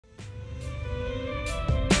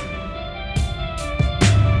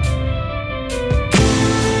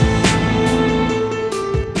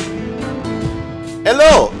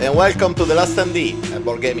Hello and welcome to The Last Standee, a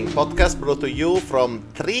board gaming podcast brought to you from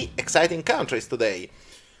 3 exciting countries today.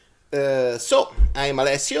 So, I'm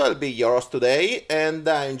Alessio, I'll be your host today, and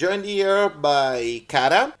I'm joined here by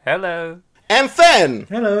Cara. Hello. And Fen.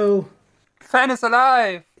 Hello. Fen is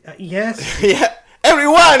alive. Yes. Yeah,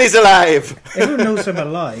 everyone is alive. Everyone knows I'm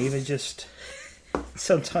alive, and just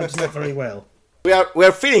sometimes not very well. We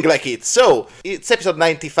are feeling like it. So, it's episode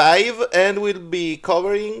 95, and we'll be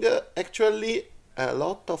covering actually a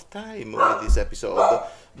lot of time with this episode.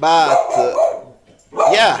 But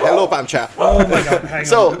yeah, hello Pamcha. Oh my god, hang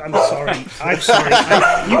on. I'm sorry.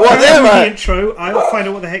 You whatever. the intro. I'll find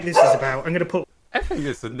out what the heck this is about. I'm going to put. I think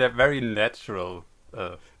it's a very natural.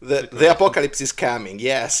 The apocalypse is coming.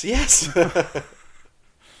 Yes.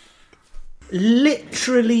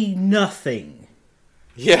 Literally nothing.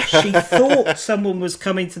 Yeah. She thought someone was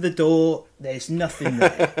coming to the door. There's nothing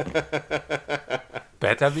there.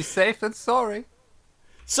 Better be safe than sorry.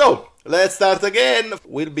 So, let's start again.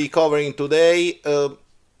 We'll be covering today a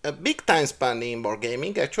big time span in board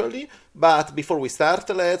gaming, actually. But before we start,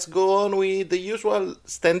 let's go on with the usual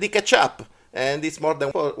Standee Catch-up. And it's more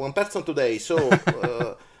than one person today, so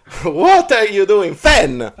what are you doing,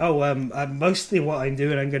 Fen? Oh, mostly what I'm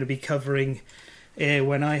doing, I'm going to be covering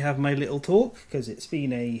when I have my little talk, because it's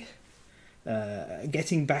been a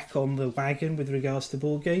getting back on the wagon with regards to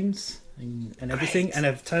board games and everything, right. And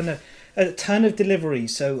a ton of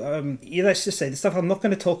deliveries. So let's just say the stuff I'm not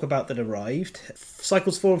going to talk about that arrived.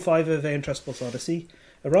 Cycles 4 and 5 of Aeon Trespos Odyssey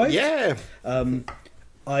arrived. Yeah.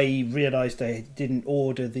 I realised I didn't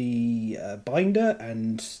order the binder,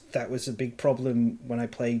 and that was a big problem when I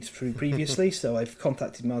played through previously. So I've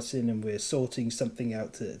contacted Marcin, and we're sorting something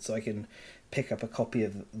out so I can pick up a copy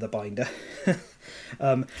of the binder.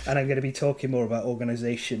 And I'm going to be talking more about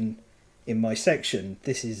organisation in my section.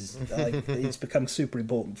 This is it's become super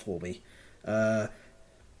important for me.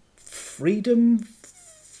 Freedom.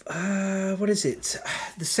 What is it?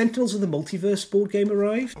 The Sentinels of the Multiverse board game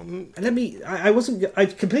arrived.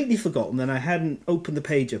 I'd completely forgotten that I hadn't opened the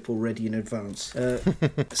page up already in advance.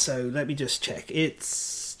 So let me just check.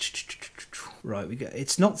 It's right.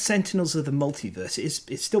 It's not Sentinels of the Multiverse.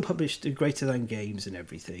 It's still published in Greater Than Games and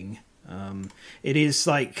everything. It is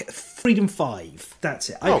like Freedom 5. That's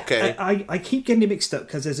it. Okay. I keep getting it mixed up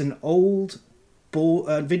because there's an old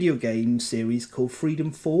video game series called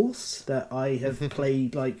Freedom Force that I have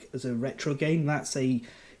played like as a retro game. That's a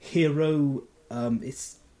hero.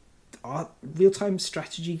 It's a real-time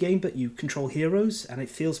strategy game, but you control heroes, and it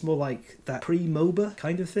feels more like that pre-MOBA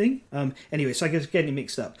kind of thing. Anyway, so I guess getting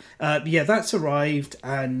mixed up. Yeah, that's arrived,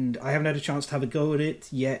 and I haven't had a chance to have a go at it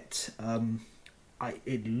yet.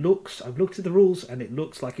 I've looked at the rules, and it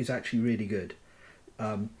looks like it's actually really good.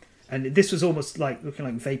 And this was almost like looking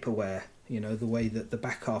like vaporware. You know, the way that the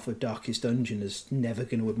back half of Darkest Dungeon is never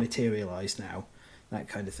going to materialise now. That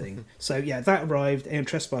kind of thing. So, yeah, that arrived. Aeon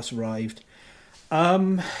Trespass arrived.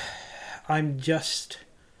 I'm just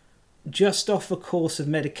off a course of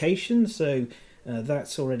medication, so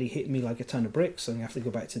that's already hit me like a ton of bricks. I'm going to have to go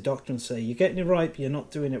back to the doctor and say, you're getting it right, but you're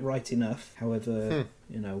not doing it right enough. However,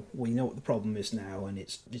 we know what the problem is now, and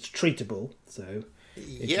it's treatable, so...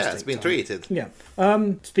 It's been treated. Yeah.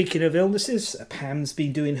 Speaking of illnesses, Pam's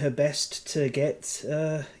been doing her best to get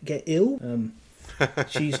ill.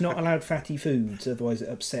 She's not allowed fatty foods, otherwise it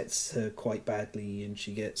upsets her quite badly, and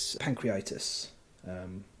she gets pancreatitis.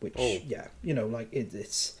 Which,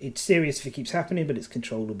 it's serious if it keeps happening, but it's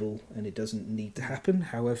controllable and it doesn't need to happen.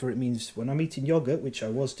 However, it means when I'm eating yogurt, which I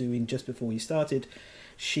was doing just before we started,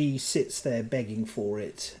 she sits there begging for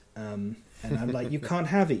it. And I'm like, you can't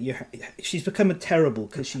have it. She's become terrible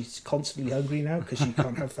because she's constantly hungry now because she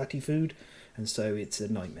can't have fatty food. And so it's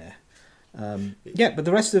a nightmare. But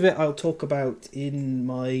the rest of it I'll talk about in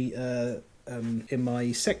my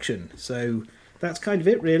section. So that's kind of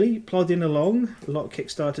it, really. Plodding along. A lot of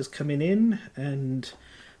Kickstarters coming in, and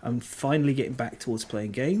I'm finally getting back towards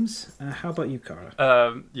playing games. How about you, Cara?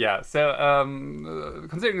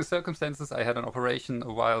 Considering the circumstances, I had an operation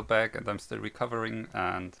a while back, and I'm still recovering,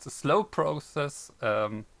 and it's a slow process,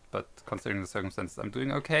 but considering the circumstances, I'm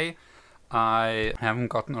doing okay. I haven't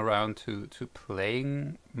gotten around to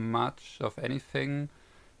playing much of anything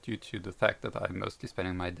due to the fact that I'm mostly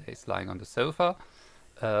spending my days lying on the sofa.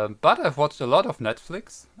 But I've watched a lot of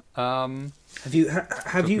Netflix. Have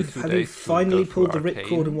you finally pulled the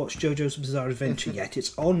ripcord and watched JoJo's Bizarre Adventure yet?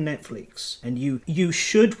 It's on Netflix, and you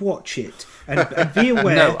should watch it. And be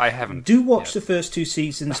aware. No, I haven't. Do watch the first 2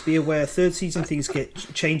 seasons. Be aware, third season things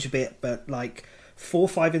change a bit, but like 4,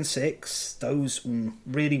 5, and 6, those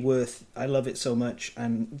really worth. I love it so much,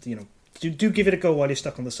 and do give it a go while you're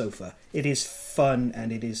stuck on the sofa. It is fun,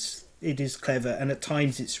 and it is it is clever, and at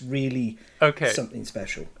times it's really something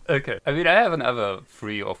special. Okay. I mean, I have another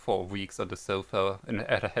 3 or 4 weeks on the sofa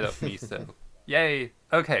ahead of me, so yay.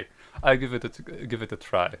 Okay, I'll give it a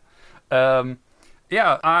try.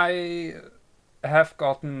 Yeah, I have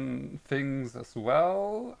gotten things as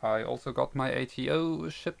well. I also got my ATO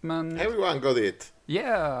shipment. Everyone got it.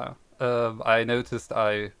 Yeah. I noticed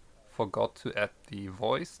I forgot to add the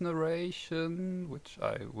voice narration, which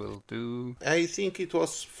I will do. I think it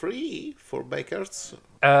was free for bakers.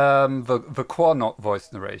 The core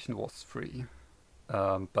voice narration was free,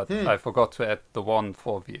 but I forgot to add the one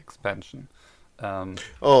for the expansion.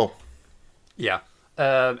 Oh. Yeah.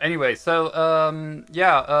 Anyway, so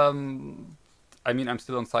I mean, I'm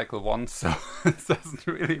still on cycle 1, so it doesn't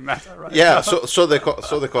really matter, right? Yeah. now. So the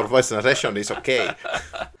core voice narration is okay.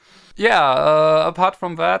 Yeah. Apart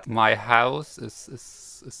from that, my house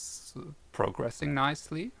is progressing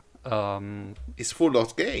nicely. It's full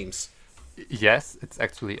of games. Yes, it's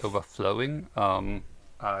actually overflowing.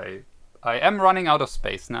 I am running out of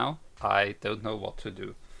space now. I don't know what to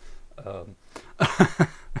do.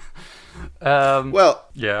 Well,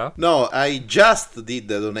 yeah. No, I just did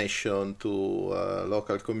the donation to a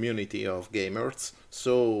local community of gamers.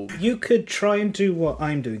 So you could try and do what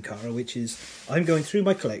I'm doing, Cara, which is I'm going through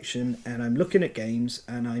my collection and I'm looking at games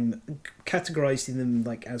and I'm categorizing them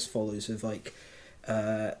like as follows: of like,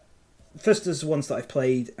 first there's the ones that I've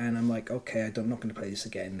played and I'm like, okay, I'm not going to play this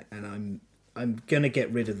again, and I'm gonna get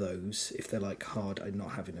rid of those if they're like hard. I'm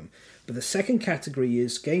not having them. But the second category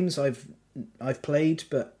is games I've played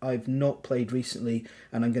but I've not played recently,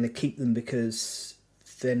 and I'm going to keep them because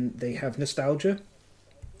then they have nostalgia,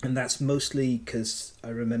 and that's mostly because I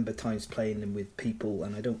remember times playing them with people,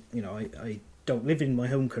 and I don't live in my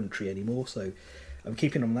home country anymore, so I'm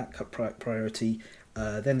keeping on that priority.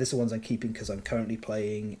 Then there's the ones I'm keeping because I'm currently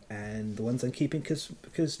playing, and the ones I'm keeping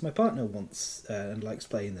because my partner wants and likes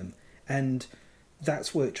playing them, and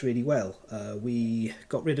that's worked really well. We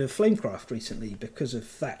got rid of Flamecraft recently because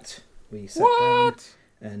of that. We sat down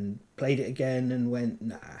and played it again and went,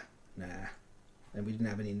 nah. And we didn't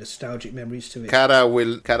have any nostalgic memories to it. Cara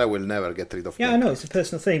will never get rid of I know, it's a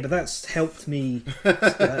personal thing, but that's helped me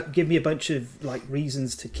give me a bunch of like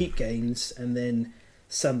reasons to keep games, and then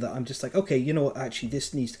some that I'm just like, okay, you know what, actually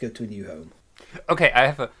this needs to go to a new home. Okay,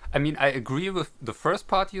 I mean, I agree with the first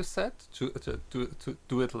part you said, to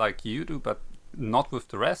do it like you do, but not with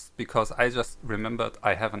the rest, because I just remembered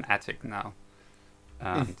I have an attic now.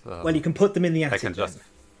 And, well, you can put them in the attic. I can just,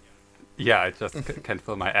 I just can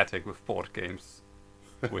fill my attic with board games,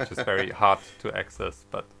 which is very hard to access,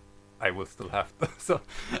 but I will still have them. So,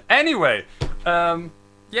 anyway, but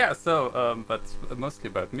mostly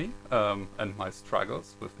about me and my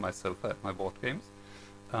struggles with my sofa and my board games.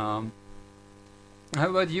 How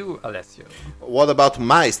about you, Alessio? What about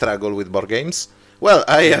my struggle with board games? Well,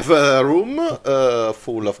 I have a room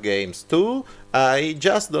full of games too. I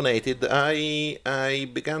just donated. I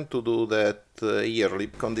began to do that yearly.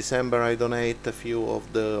 On December I donate a few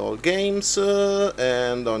of the old games,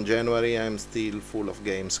 and on January I'm still full of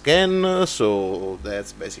games again. So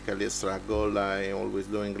that's basically a struggle I'm always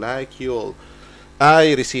doing like you all.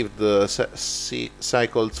 I received the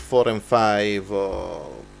cycles 4 and 5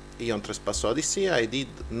 Ion Trespass Odyssey. I did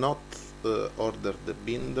not order the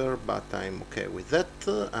binder, but I'm okay with that.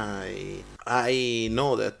 I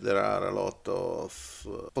know that there are a lot of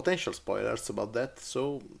potential spoilers about that,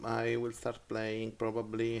 so I will start playing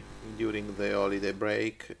probably during the holiday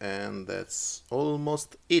break, and that's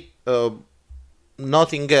almost it.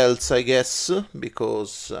 Nothing else, I guess,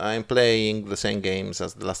 because I'm playing the same games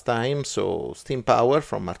as the last time. So Steam Power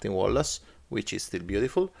from Martin Wallace, which is still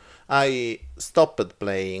beautiful. I stopped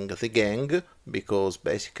playing The Gang because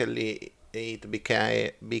basically it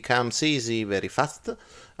becomes easy very fast.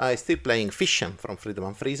 I'm still playing Fission from Freedom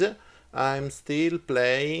and Freeze. I'm still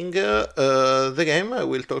playing the game I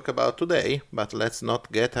will talk about today, but let's not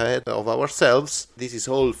get ahead of ourselves. This is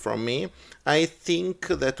all from me. I think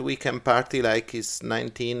that we can party like it's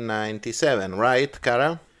 1997, right,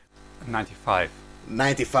 Cara? 95.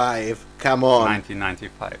 95, come on.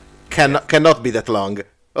 1995. Cannot be that long.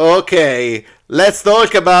 Okay, let's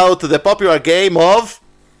talk about the popular game of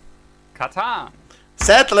Catan.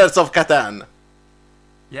 Settlers of Catan.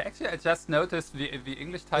 Yeah, actually, I just noticed the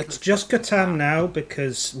English title. It's just Catan now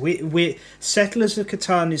because we Settlers of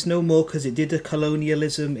Catan is no more because it did a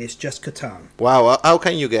colonialism. It's just Catan. Wow, how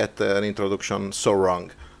can you get an introduction so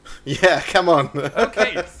wrong? Yeah, come on.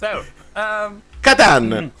 Okay, so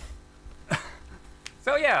Catan.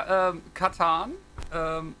 So yeah, Catan.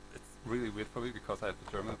 It's really weird for me because I have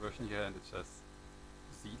the German version here, and it's just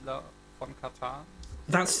Siedler von Catan.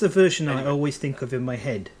 That's the version I always think of in my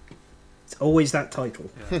head. It's always that title.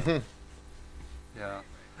 Yeah. Yeah.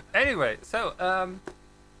 Anyway, so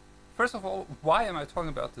first of all, why am I talking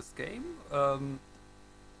about this game?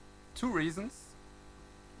 Two reasons.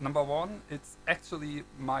 Number one, it's actually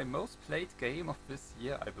my most played game of this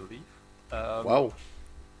year, I believe. Wow.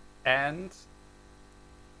 And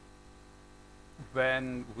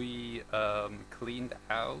when we cleaned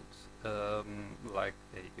out like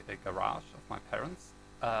a garage of my parents,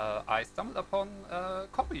 I stumbled upon a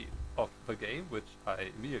copy of the game, which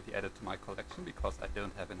I immediately added to my collection because I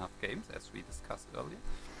don't have enough games, as we discussed earlier.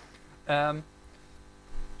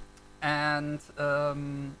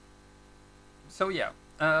 So yeah.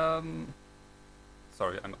 Sorry,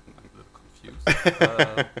 I'm a little confused.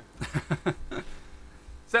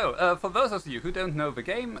 So, for those of you who don't know the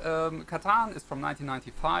game, Catan is from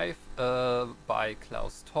 1995 by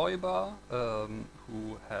Klaus Teuber,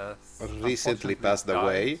 who has recently passed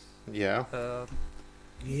away. Yeah.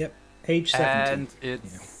 Yep, age 70. And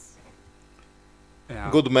it's...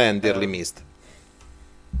 Yeah. Good man, dearly missed.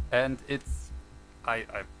 And it's... I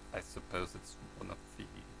suppose it's one of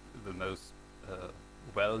the most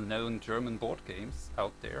well-known German board games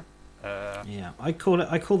out there. Yeah, I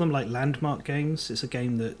call them like landmark games. It's a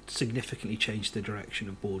game that significantly changed the direction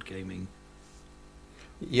of board gaming.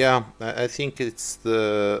 Yeah, I think it's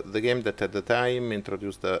the game that at the time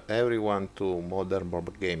introduced everyone to modern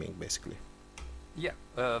board gaming, basically. Yeah,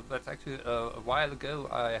 that's actually a while ago.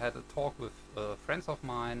 I had a talk with friends of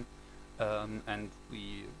mine, and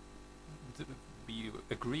we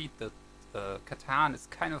agreed that Catan is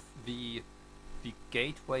kind of the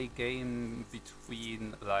gateway game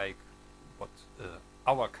between like what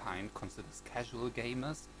our kind considers casual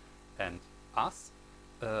gamers and us,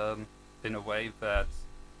 in a way that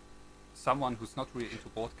someone who's not really into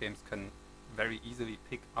board games can very easily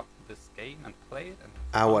pick up this game and play it. And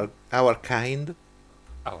Our kind?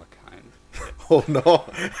 Our kind. Yes. Oh no,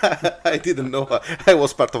 I didn't know I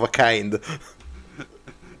was part of a kind.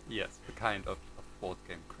 Yes, the kind of board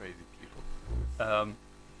game crazy people.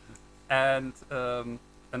 And on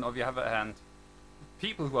the other hand,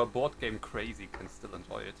 people who are board game crazy can still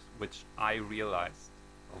enjoy it, which I realized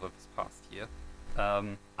over this past year.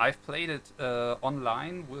 I've played it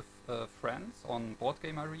online with friends on Board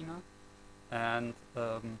Game Arena, and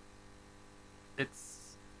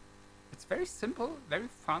it's very simple, very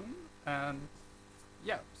fun, and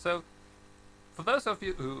yeah. So for those of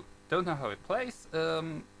you who don't know how it plays,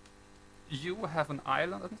 you have an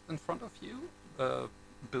island in front of you,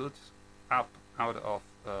 built up out of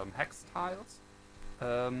hex tiles.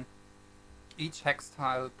 Each hex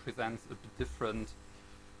tile presents a different,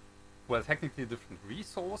 well, technically different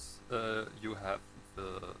resource. You have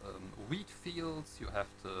the wheat fields, you have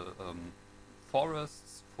the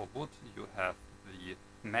forests for wood, you have the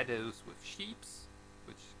meadows with sheeps,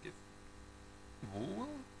 which give wool.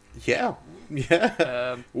 Yeah, Wool.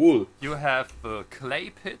 yeah. Wool. You have the clay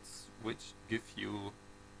pits, which give you...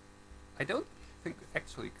 I don't think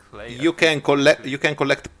actually clay. You can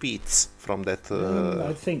collect pits from that.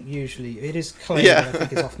 I think usually it is clay. Yeah. But I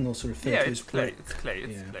think it's often also referred to as clay. brick. It's clay.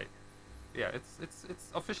 It's Yeah. clay. Yeah, it's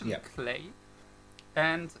officially Yeah. clay,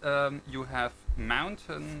 and you have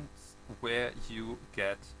mountains where you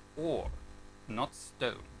get ore, not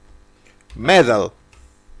stone. Metal.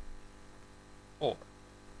 Ore,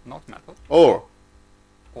 not metal. Or.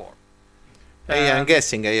 Ore. Hey, I'm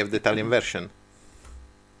guessing I have the Italian version.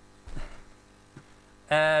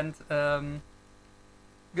 And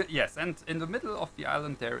yes, and in the middle of the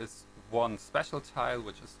island there is one special tile,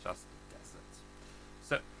 which is just desert.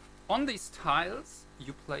 So on these tiles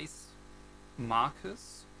you place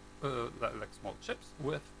markers, like small chips,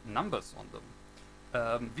 with numbers on them.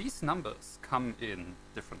 These numbers come in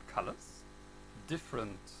different colors,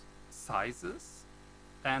 different sizes,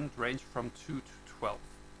 and range from 2 to 12.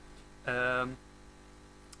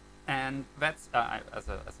 And that's, as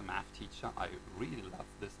a math teacher, I really love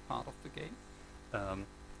this part of the game,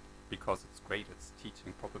 because it's great at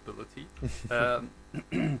teaching probability.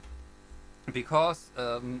 Because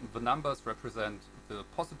the numbers represent the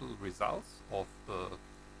possible results of the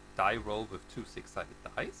die roll with 2 6-sided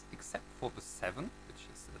dice, except for the 7, which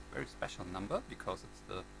is a very special number because it's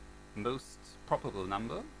the most probable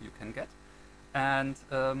number you can get. And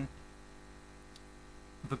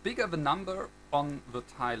the bigger the number on the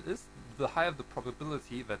tile is, the higher the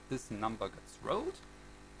probability that this number gets rolled.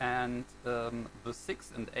 And the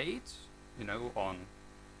 6 and 8, you know, on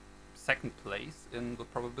second place in the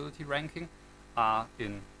probability ranking, are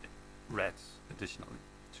in red additionally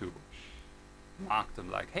to mark them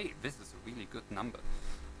like, hey, this is a really good number.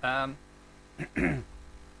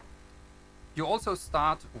 You also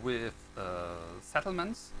start with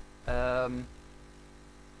settlements,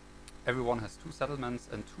 Everyone has 2 settlements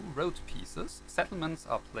and 2 road pieces. Settlements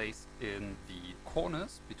are placed in the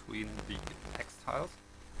corners between the hex tiles,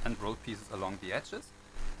 and road pieces along the edges.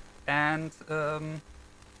 And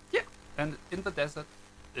yeah, and in the desert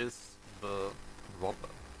is the robber.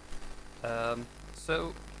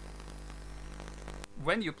 So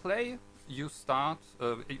when you play, you start.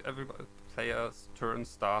 Every player's turn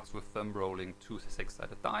starts with them rolling 2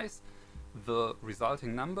 6-sided dice. The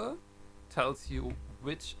resulting number tells you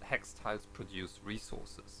which hex tiles produce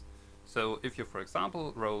resources. So if you, for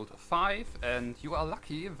example, rolled a 5 and you are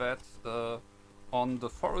lucky that on the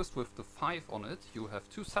forest with the 5 on it you have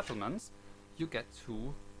 2 settlements, you get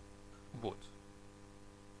 2 wood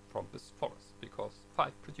from this forest, because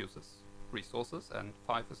 5 produces resources and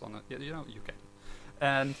 5 is on it. You know, you get it.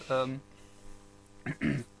 And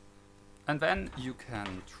and then you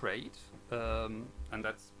can trade, and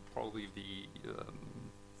that's probably the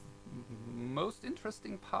most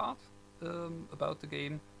interesting part about the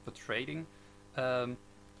game, the trading.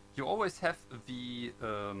 You always have the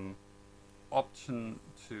option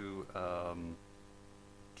to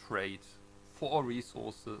trade 4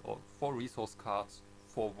 resources or 4 resource cards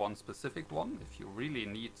for one specific one. If you really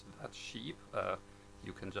need that sheep,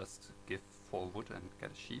 you can just give 4 wood and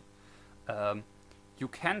get a sheep. You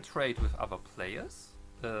can trade with other players,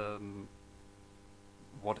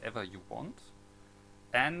 whatever you want.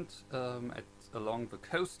 And along the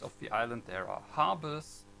coast of the island there are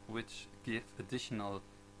harbors which give additional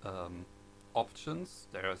options.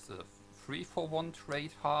 There's a 3-for-1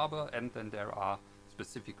 trade harbor, and then there are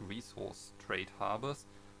specific resource trade harbors.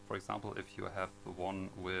 For example, if you have the one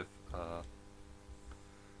with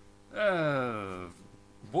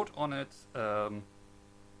wood on it,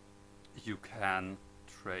 you can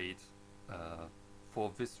trade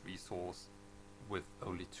for this resource with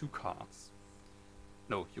only 2 cards.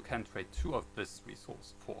 No, you can trade 2 of this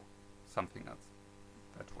resource for something else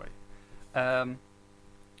that way.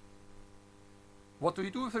 What do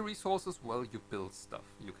you do with the resources? Well, you build stuff.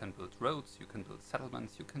 You can build roads, you can build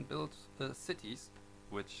settlements, you can build cities,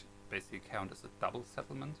 which basically count as a double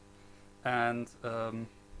settlement. And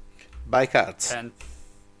buy cards. And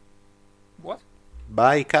what?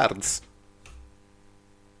 Buy cards.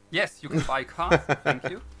 Yes, you can buy cards. Thank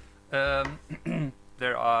you.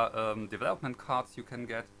 There are development cards you can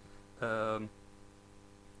get,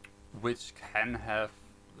 which can have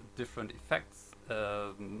different effects.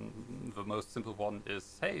 The most simple one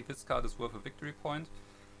is, hey, this card is worth a victory point.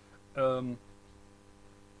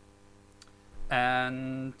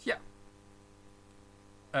 And yeah.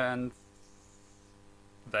 And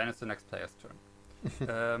then it's the next player's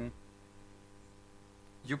turn.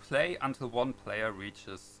 You play until one player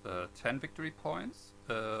reaches 10 victory points.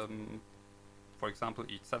 For example,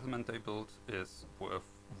 each settlement they build is worth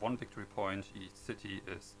 1 victory point. Each city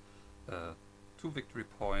is 2 victory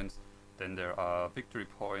points. Then there are victory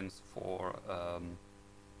points for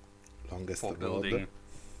longest building.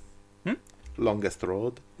 Road. Longest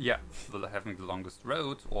road. Yeah, having the longest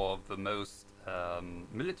road or the most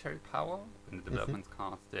military power. In the development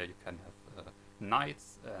cards, there you can have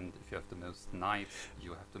knights, and if you have the most knights, you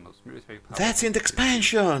have the most military power. That's in the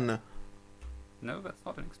expansion. No, that's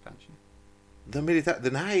not an expansion. The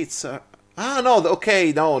knights are. No.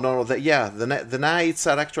 Okay, no. The knights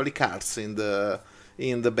are actually cards in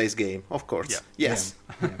the base game, of course. Yeah. Yes.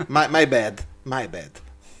 Yeah. my bad.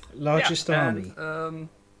 Largest army.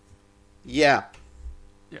 Yeah.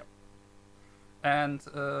 Yeah. And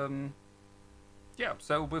yeah.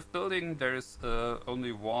 So with building, there is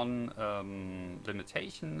only one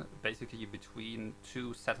limitation. Basically, between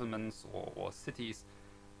 2 settlements or cities,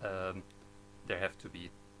 there have to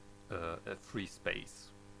be a free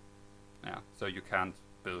space. Yeah, so you can't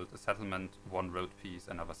build a settlement, 1 road piece,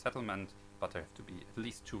 another settlement, but there have to be at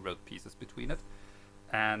least 2 road pieces between it,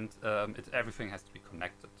 and everything has to be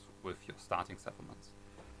connected with your starting settlements.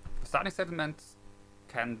 The starting settlements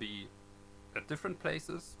can be at different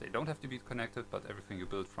places. They don't have to be connected, but everything you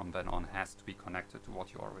build from then on has to be connected to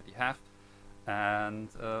what you already have. And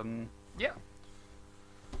yeah.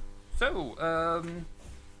 So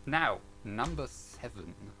now number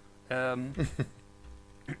 7.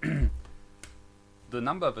 The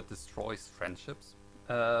number that destroys friendships.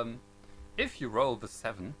 If you roll the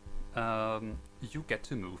 7, you get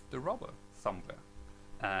to move the robber somewhere.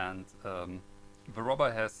 And the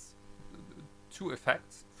robber has 2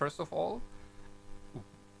 effects. First of all,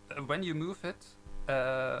 when you move it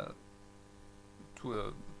to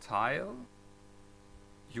a tile,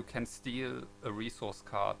 you can steal a resource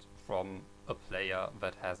card from a player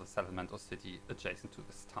that has a settlement or city adjacent to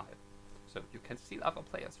this tile. So you can steal other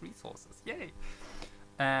players' resources. Yay!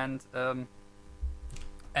 And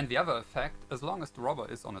the other effect, as long as the robber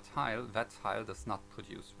is on a tile, that tile does not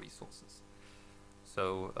produce resources.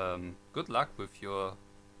 So good luck with your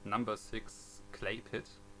number 6 clay pit.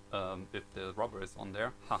 If the robber is on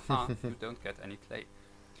there, haha, you don't get any clay.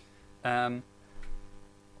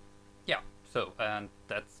 Yeah, so, and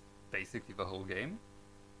that's basically the whole game,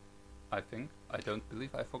 I think. I don't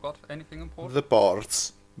believe I forgot anything important. The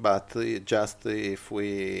ports, but just if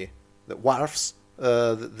we... The wharfs,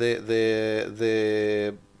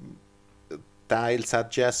 the tiles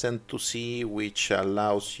adjacent to sea, which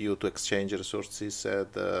allows you to exchange resources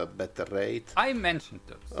at a better rate. I mentioned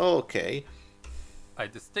those. Okay. I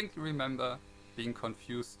distinctly remember being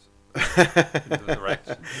confused in the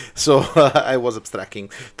direction. So I was abstracting.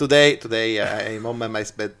 Today I'm on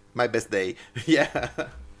my best day. Yeah.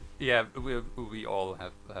 Yeah, we all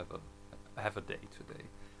have a day today.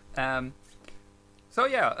 So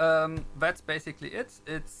yeah, that's basically it.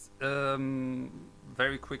 It's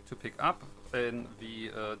very quick to pick up. In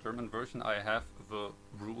the German version I have, the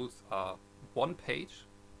rules are one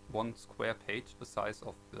square page, the size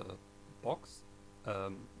of the box,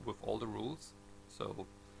 with all the rules. So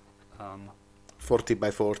 40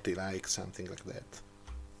 by 40, like something like that.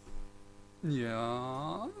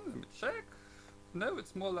 Yeah, let me check. No,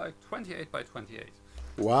 it's more like 28 by 28.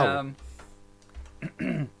 Wow.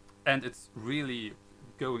 And it's really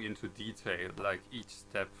going into detail, like each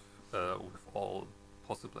step with all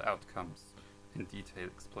possible outcomes in detail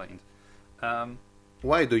explained.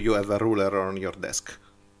 Why do you have a ruler on your desk?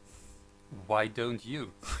 Why don't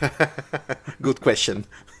you? Good question.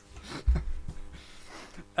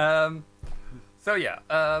 So yeah,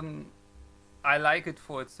 I like it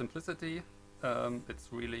for its simplicity. It's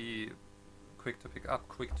really quick to pick up,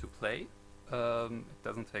 quick to play. It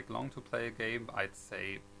doesn't take long to play a game. I'd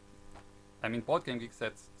say, I mean, Board Game Geek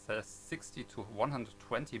says 60 to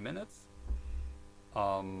 120 minutes.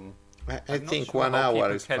 I think sure 1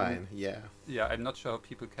 hour is fine. Yeah. Yeah, I'm not sure how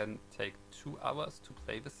people can take 2 hours to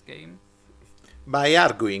play this game. By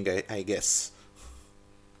arguing, I guess.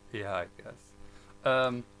 Yeah, I guess.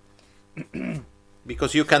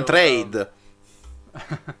 Because you can trade.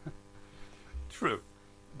 True.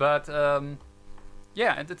 But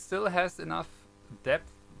yeah, and it still has enough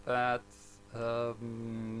depth that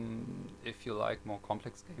if you like more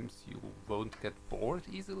complex games, you won't get bored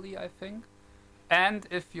easily, I think. And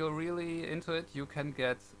if you're really into it, you can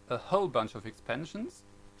get a whole bunch of expansions.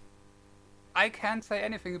 I can't say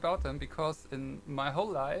anything about them because in my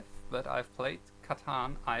whole life that I've played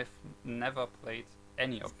Catan, I've never played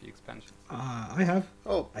any of the expansions. I have.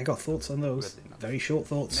 Oh, I got thoughts on those. Very short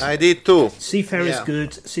thoughts. I did too. Seafarer's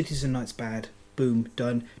good. Cities and Nights bad. Boom,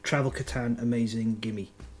 done. Travel Catan, amazing.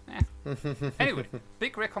 Gimme. Anyway,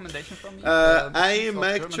 big recommendation from me. I'm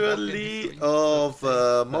actually of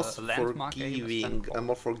more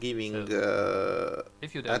forgiving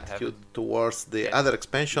if you don't attitude towards the other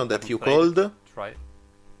expansion that you called. Try.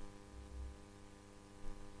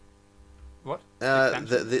 What?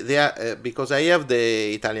 Because I have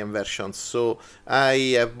the Italian version, so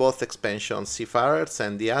I have both expansions, Seafarers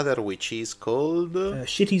and the other, which is called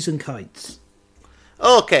Shitties and Kites.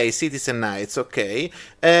 Okay, Cities and Nights, okay.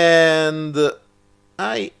 And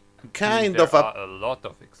I kind there of... are a lot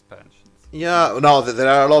of expansions. Yeah, no, there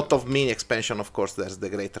are a lot of mini expansion, of course. There's the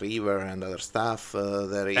Great River and other stuff.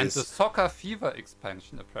 There is... And the Soccer Fever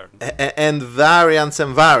expansion, apparently. And variants,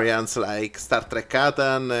 like Star Trek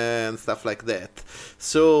Catan and stuff like that.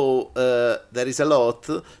 So, there is a lot.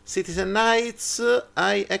 Cities and Nights,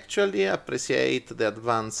 I actually appreciate the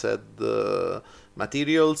advanced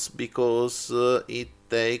materials because it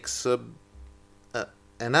takes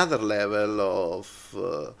another level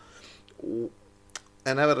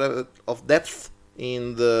of depth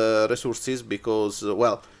in the resources because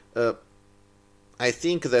I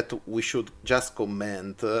think that we should just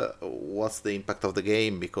comment what's the impact of the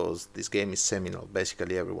game because this game is seminal.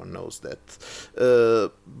 Basically, everyone knows that.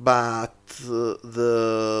 But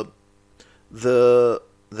the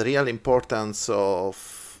real importance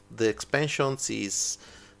of the expansions is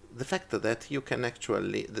the fact that you can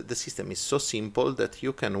actually, the system is so simple that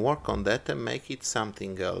you can work on that and make it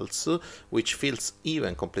something else, which feels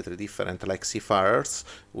even completely different, like Seafarers,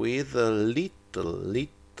 with a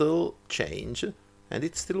little change, and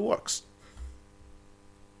it still works.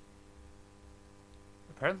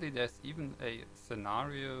 Apparently there's even a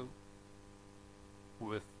scenario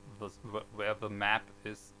with where the map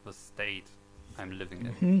is the state I'm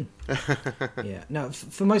living in. Yeah. Now,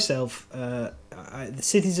 for myself, the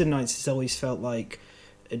Cities and Nights has always felt like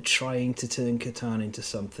trying to turn Catan into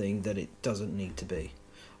something that it doesn't need to be.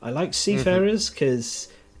 I like Seafarers because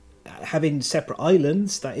having separate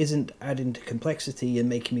islands, that isn't adding to complexity and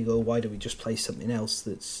making me go, why don't we just play something else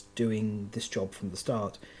that's doing this job from the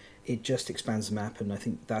start? It just expands the map, and I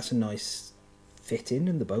think that's a nice fit in,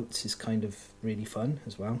 and the boats is kind of really fun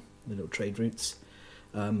as well, the little trade routes.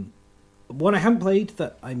 One I haven't played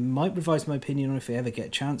that I might revise my opinion on if I ever get a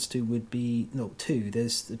chance to would be, two.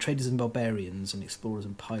 There's the Traders and Barbarians and Explorers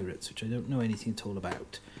and Pirates, which I don't know anything at all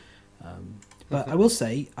about. But I will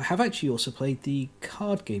say, I have actually also played the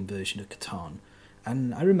card game version of Catan,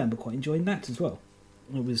 and I remember quite enjoying that as well.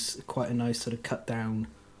 It was quite a nice sort of cut down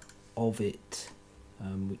of it,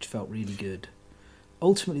 which felt really good.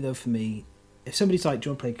 Ultimately, though, for me, if somebody's like, do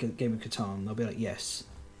you want to play a game of Catan? I'll be like, yes.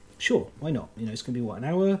 Sure, why not? It's going to be, an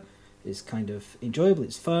hour? It's kind of enjoyable,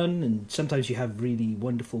 it's fun, and sometimes you have really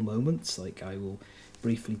wonderful moments, like I will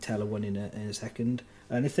briefly tell one in a second.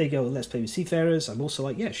 And if they go, let's play with Seafarers, I'm also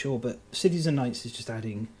like, yeah, sure, but Cities and Knights is just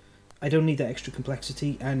adding... I don't need that extra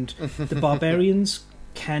complexity, and the Barbarians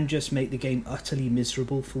can just make the game utterly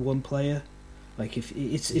miserable for one player. Like, if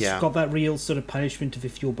it's got that real sort of punishment of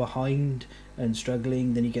if you're behind and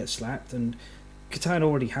struggling, then you get slapped, and Catan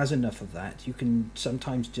already has enough of that. You can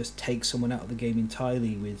sometimes just take someone out of the game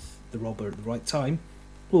entirely with the robber at the right time.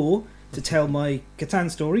 Or, to tell my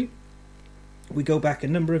Catan story, we go back a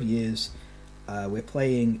number of years. We're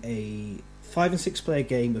playing a 5 and 6 player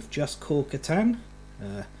game of just called Catan.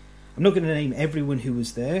 I'm not going to name everyone who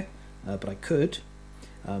was there, but I could.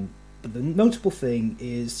 But the notable thing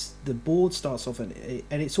is the board starts off and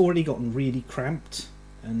it's already gotten really cramped,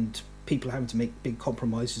 and people are having to make big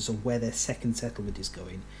compromises on where their second settlement is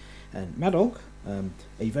going. And Madog,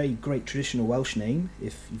 a very great traditional Welsh name,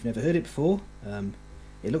 if you've never heard it before,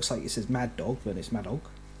 it looks like it says Mad Dog, but it's Madog.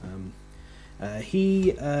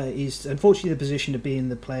 He is unfortunately in the position of being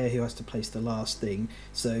the player who has to place the last thing,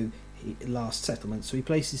 last settlement. So he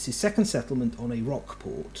places his second settlement on a rock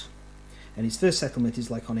port, and his first settlement is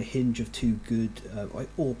like on a hinge of two good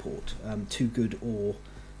ore port, two good ore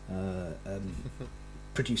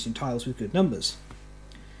producing tiles with good numbers.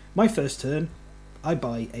 My first turn, I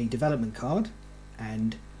buy a development card,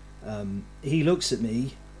 and he looks at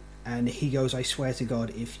me and he goes, I swear to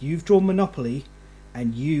God, if you've drawn Monopoly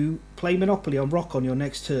and you play Monopoly on rock on your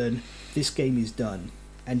next turn, this game is done,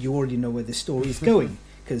 and you already know where the story is going,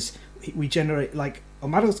 because we generate, like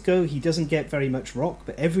on Madog's go, he doesn't get very much rock,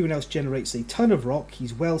 but everyone else generates a ton of rock.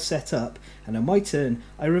 He's well set up, and on my turn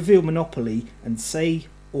I reveal Monopoly and say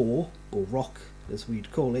ore, or rock as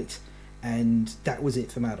we'd call it, and that was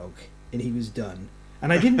it for Madog, and he was done.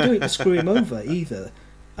 And I didn't do it to screw him over either.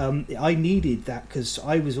 I needed that because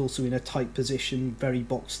I was also in a tight position, very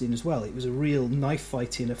boxed in as well. It was a real knife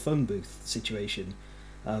fight in a phone booth situation.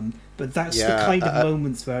 But that's the kind of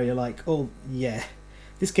moments where you're like, oh yeah,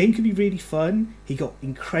 this game could be really fun. He got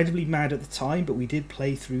incredibly mad at the time, but we did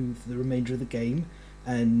play through the remainder of the game,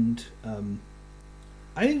 and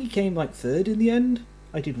I think he came like third in the end.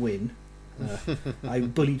 I did win. I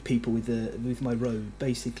bullied people with my road.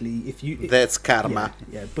 Basically, that's karma.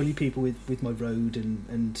 Yeah, bully people with my road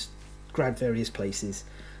and grab various places.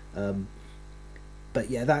 But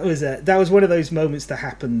yeah, that was one of those moments that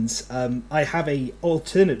happens. I have a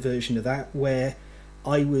alternate version of that where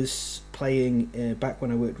I was playing back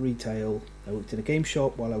when I worked retail. I worked in a game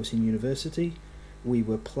shop while I was in university. We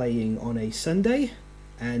were playing on a Sunday,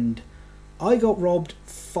 and I got robbed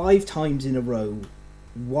 5 times in a row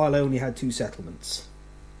while I only had 2 settlements,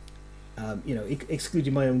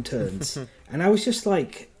 excluding my own turns. And I was just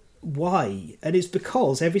like, why? And it's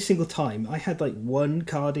because every single time I had like 1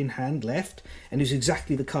 card in hand left, and it was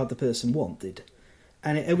exactly the card the person wanted.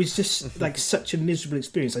 And it was just like such a miserable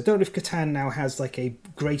experience. I don't know if Catan now has like a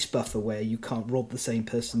grace buffer where you can't rob the same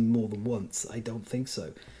person more than once. I don't think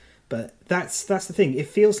so. But that's the thing. It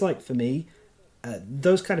feels like, for me,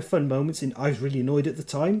 those kind of fun moments, I was really annoyed at the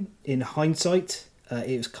time. In hindsight,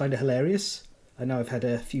 it was kind of hilarious. I know I've had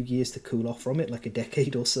a few years to cool off from it, like a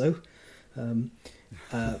decade or so.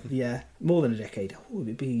 Yeah, more than a decade. Oh,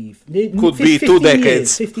 it'd be could be 2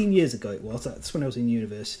 decades. 15 years ago it was. That's when I was in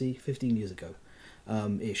university. 15 years ago,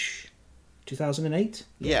 ish. 2008.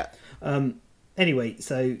 Yeah. Anyway,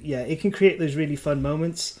 so yeah, it can create those really fun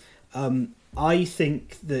moments. I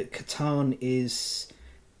think that Catan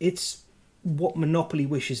it's what Monopoly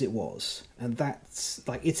wishes it was, and that's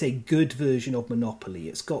like, it's a good version of Monopoly.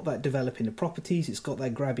 It's got that developing of properties, it's got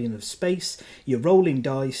that grabbing of space, you're rolling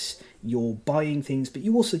dice, you're buying things, but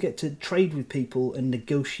you also get to trade with people and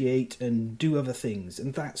negotiate and do other things.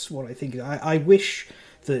 And that's what I think. I wish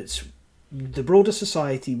that the broader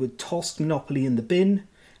society would toss Monopoly in the bin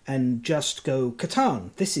and just go, Catan,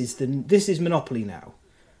 this is Monopoly now.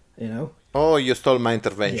 Oh, you stole my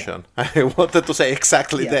intervention. Yeah. I wanted to say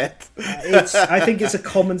exactly that. I think it's a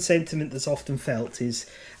common sentiment that's often felt is,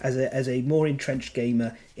 as a more entrenched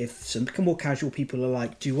gamer, if some more casual people are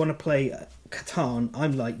like, do you want to play Catan?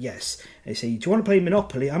 I'm like, yes. They say, do you want to play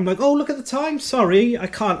Monopoly? I'm like, oh, look at the time. Sorry, I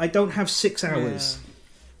can't. I don't have 6 hours.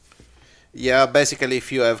 Yeah, basically, if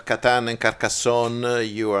you have Catan and Carcassonne,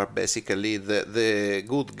 you are basically the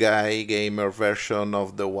good guy gamer version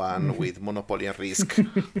of the one with Monopoly and Risk.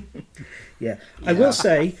 Yeah. I will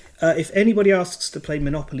say, if anybody asks to play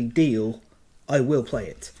Monopoly Deal, I will play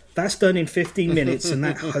it. That's done in 15 minutes, and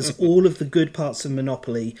that has all of the good parts of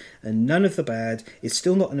Monopoly and none of the bad. It's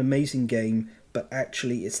still not an amazing game, but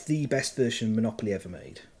actually it's the best version of Monopoly ever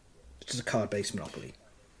made, which is a card-based Monopoly.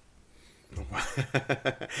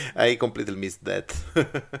 I completely missed that.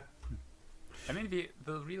 I mean,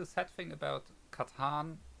 the real sad thing about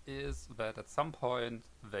Catan is that at some point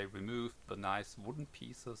they removed the nice wooden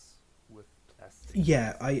pieces with plastic.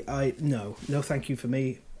 Yeah, no thank you for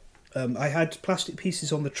me. I had plastic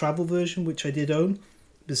pieces on the travel version, which I did own.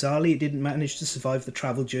 Bizarrely, it didn't manage to survive the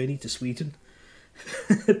travel journey to Sweden.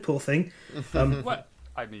 Poor thing. What?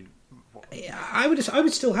 I mean, what? I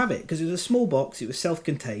would still have it because it was a small box. It was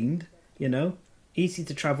self-contained. You know, easy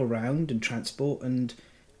to travel around and transport. And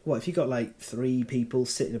what if you got like 3 people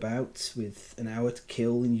sitting about with an hour to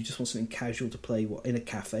kill, and you just want something casual to play in a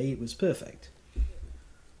cafe? It was perfect.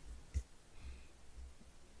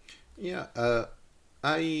 Yeah,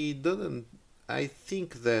 I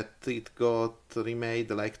think that it got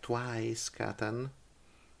remade like twice, Catan.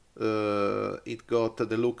 It got the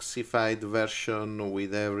deluxeified version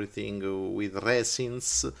with everything with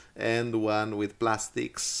resins and one with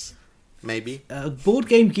plastics. Maybe. Board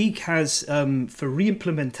Game Geek has, for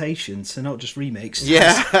re-implementations, so not just remakes,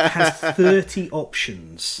 has 30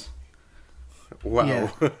 options. Wow. Yeah.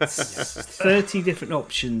 30 different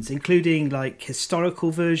options, including like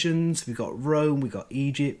historical versions. We've got Rome, we've got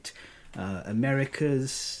Egypt,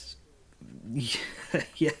 Americas.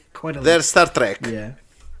 Yeah, quite a lot. There's Star Trek. Yeah.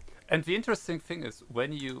 And the interesting thing is,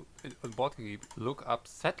 when you, on Board Game Geek, look up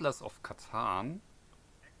Settlers of Catan,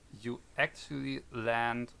 you actually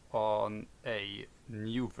land on a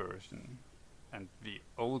new version, and the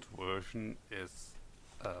old version is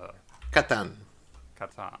Catan.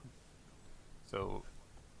 So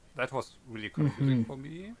that was really confusing for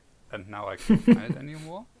me, and now I can't find it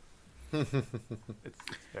anymore. It's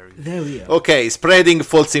very... There we are. Okay, spreading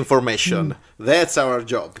false information. That's our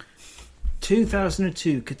job.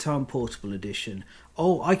 2002 Catan Portable Edition.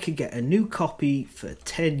 Oh, I could get a new copy for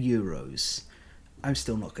 €10. I'm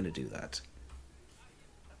still not going to do that.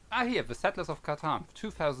 Here, The Settlers of Catan,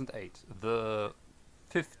 2008, the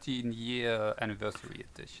 15-year anniversary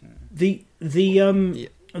edition.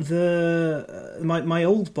 My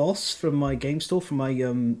old boss from my game store from my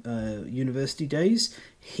university days,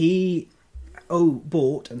 he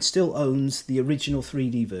bought and still owns the original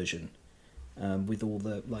 3D version. With all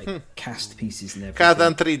the cast pieces and everything.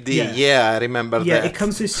 Catan 3D, yeah, I remember that. Yeah, it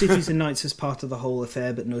comes with Cities and Knights as part of the whole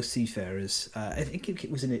affair, but no seafarers. I think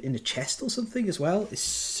it was in a chest or something as well. It's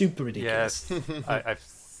super ridiculous. Yes, I've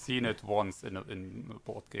seen it once in a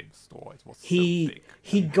board game store. It was so big.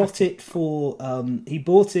 He got it for he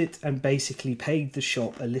bought it and basically paid the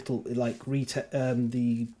shop a little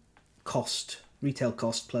the retail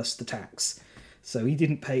cost plus the tax. So he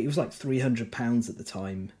didn't pay. It was like £300 at the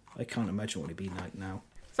time. I can't imagine what it'd be like now.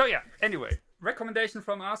 So yeah, anyway, recommendation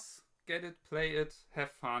from us. Get it, play it,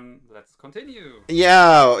 have fun. Let's continue.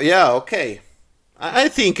 Yeah, okay. I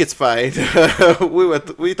think it's fine.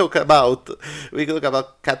 we talk about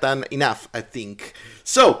Catan enough, I think.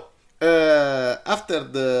 So, after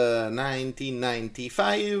the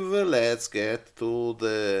 1995, let's get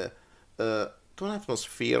to an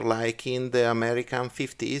atmosphere like in the American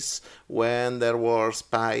 50s, when there were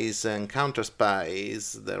spies and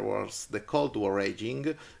counter-spies, there was the Cold War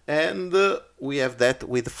raging, and we have that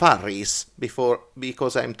with furries,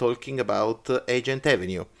 because I'm talking about Agent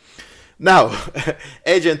Avenue. Now,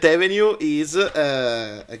 Agent Avenue is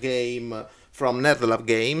a game from Nerdlab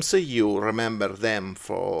Games. You remember them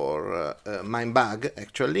for Mindbug,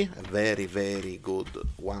 actually, a very, very good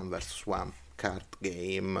 1 versus 1 card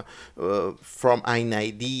game from an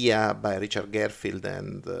idea by Richard Garfield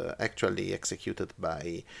and actually executed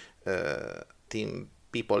by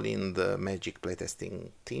people in the Magic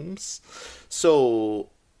playtesting teams. So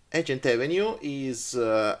Agent Avenue is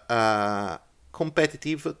a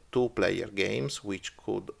competitive 2-player games which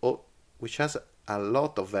has a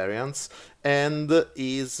lot of variants and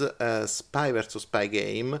is a spy versus spy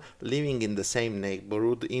game living in the same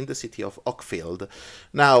neighborhood in the city of Oakfield.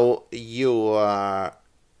 Now you are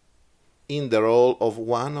in the role of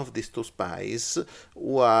one of these two spies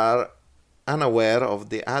who are unaware of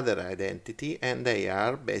the other identity, and they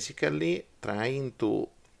are basically trying to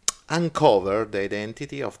uncover the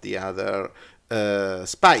identity of the other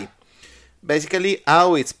spy. Basically,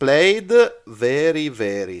 how it's played, very,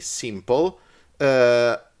 very simple.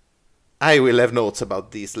 I will have notes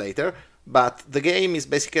about this later, but the game is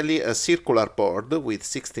basically a circular board with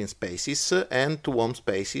 16 spaces and 2 home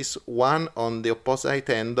spaces, one on the opposite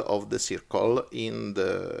end of the circle in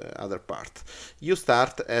the other part. You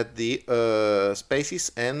start at the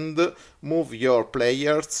spaces and move your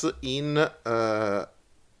players in a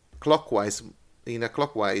clockwise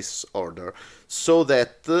order, so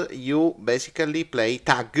that you basically play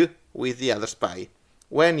tag with the other spy.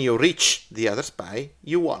 When you reach the other spy,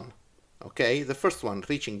 you won. Okay, the first one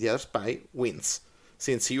reaching the other spy wins.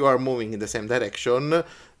 Since you are moving in the same direction,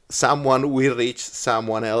 someone will reach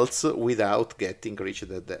someone else without getting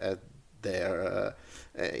reached at their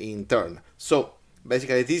in turn. So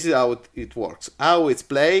basically, this is how it works. How it's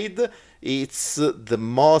played, it's the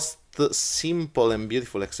most simple and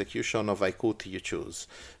beautiful execution of Haikut you choose.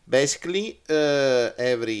 Basically,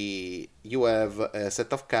 you have a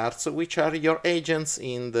set of cards which are your agents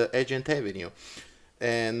in the Agent Avenue.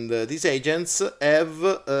 And these agents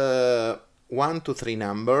have 1 to 3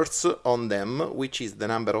 numbers on them, which is the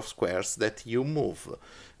number of squares that you move.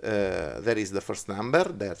 There is the first number,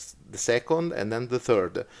 that's the second, and then the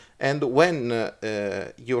third. And when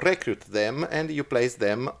you recruit them and you place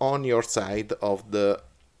them on your side of the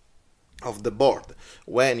board.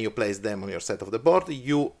 When you place them on your side of the board,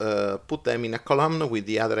 you put them in a column with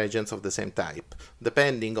the other agents of the same type.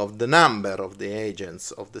 Depending on the number of the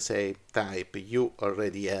agents of the same type you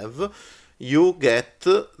already have, you get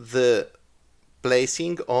the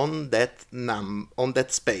placing on that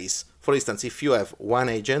space. For instance, if you have one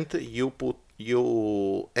agent, you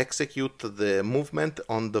execute the movement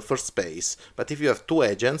on the first space. But if you have 2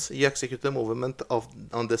 agents, you execute the movement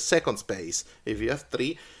on the second space. If you have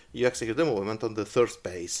 3, you execute the movement on the third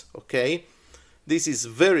space. Okay, this is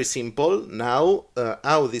very simple. Now,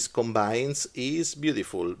 how this combines is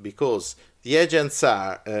beautiful, because the agents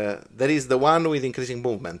are there is the one with increasing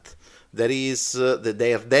movement. There is the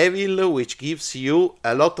Daredevil, which gives you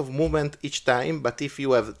a lot of movement each time, but if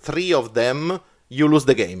you have 3 of them, you lose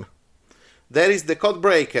the game. There is the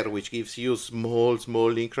Codebreaker, which gives you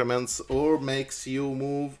small increments or makes you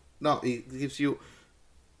move. No, it gives you.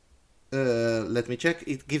 Let me check.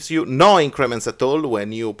 It gives you no increments at all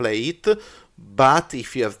when you play it, but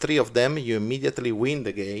if you have 3 of them, you immediately win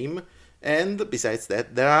the game. And besides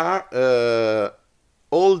that, there are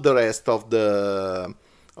all the rest of the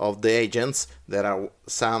agents. There are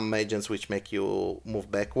some agents which make you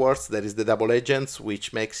move backwards. There is the double agents,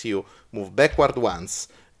 which makes you move backward once,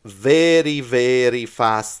 very, very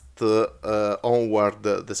fast onward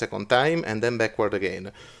the second time, and then backward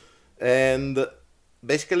again. And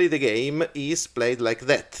basically the game is played like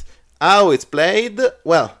that. How it's played?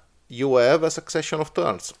 Well, you have a succession of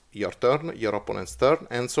turns. Your turn, your opponent's turn,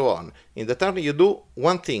 and so on. In the turn you do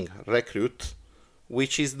one thing, recruit,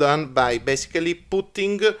 which is done by basically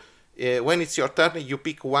putting, when it's your turn, you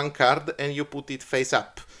pick one card and you put it face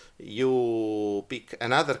up. You pick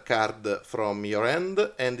another card from your end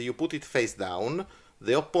and you put it face down.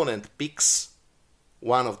 The opponent picks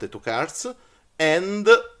one of the 2 cards and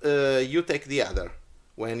you take the other.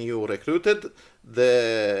 When you recruited,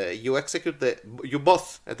 you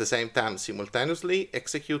both at the same time simultaneously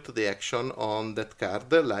execute the action on that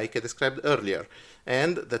card like I described earlier,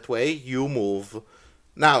 and that way you move.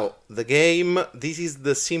 Now, the game, this is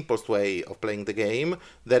the simplest way of playing the game.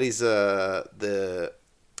 There is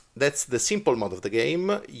that's the simple mode of the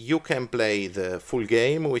game. You can play the full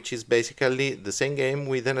game, which is basically the same game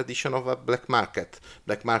with an addition of a black market.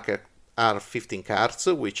 Black market are 15 cards,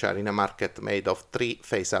 which are in a market made of 3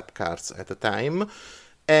 face-up cards at a time.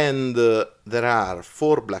 And there are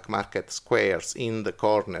 4 black market squares in the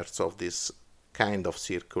corners of this kind of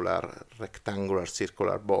rectangular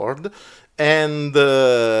circular board. And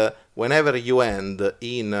whenever you end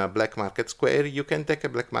in a black market square, you can take a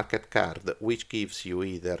black market card, which gives you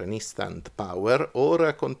either an instant power or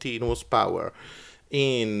a continuous power.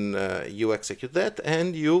 You execute that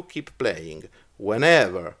and you keep playing.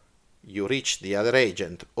 Whenever you reach the other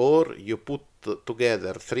agent or you put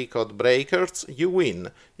together 3 code breakers, you win.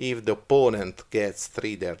 If the opponent gets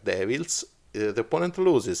 3 daredevils, the opponent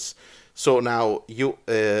loses. So now you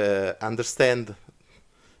understand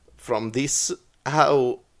from this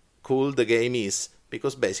how cool the game is,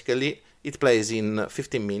 because basically it plays in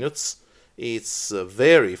 15 minutes. It's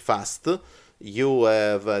very fast. you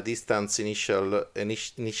have a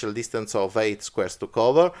initial distance of 8 squares to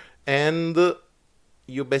cover, and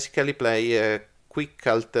you basically play a quick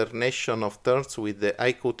alternation of turns with the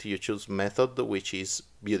I cut you choose method, which is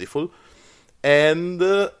beautiful. And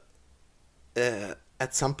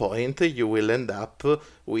at some point you will end up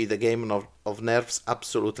with a game of nerfs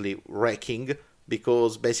absolutely wrecking,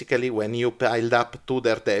 because basically when you piled up 2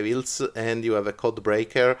 daredevils and you have a code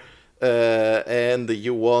breaker, and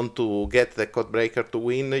you want to get the code breaker to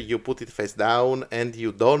win, you put it face down and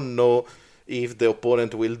you don't know if the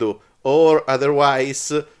opponent will do. Or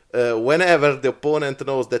otherwise, whenever the opponent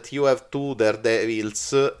knows that you have 2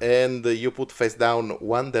 daredevils and you put face down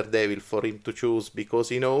 1 daredevil for him to choose, because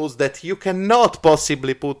he knows that you cannot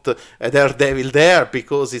possibly put a daredevil there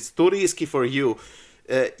because it's too risky for you.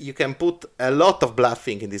 You can put a lot of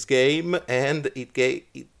bluffing in this game, and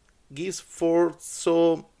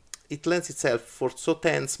it lends itself for so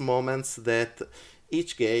tense moments that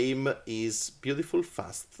each game is beautiful,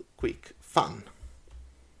 fast, quick, fun.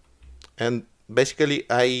 And basically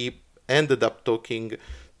I ended up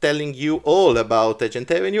telling you all about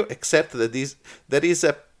Agent Avenue, except that there is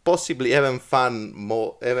a possibly even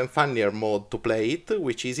funnier mode to play it,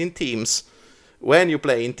 which is in teams. When you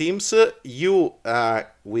play in teams, you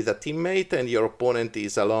are with a teammate and your opponent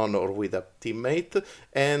is alone or with a teammate,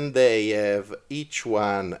 and they have each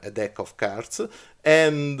one a deck of cards,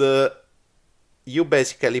 and you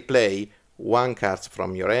basically play 1 card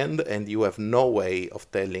from your end, and you have no way of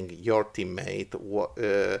telling your teammate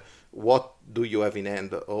what do you have in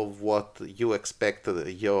hand, of what you expect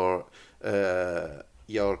your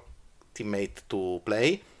teammate to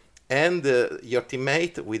play. And your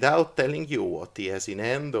teammate, without telling you what he has in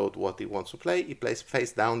hand or what he wants to play, he plays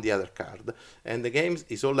face down the other card. And the game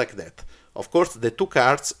is all like that. Of course, the 2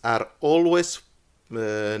 cards are always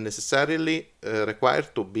necessarily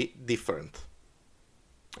required to be different.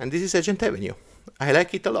 And this is Agent Avenue. I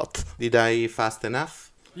like it a lot. Did I fast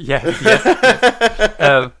enough? Yeah.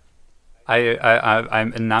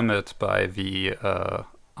 I'm enamored by the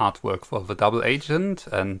artwork for the Double Agent,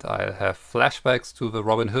 and I have flashbacks to the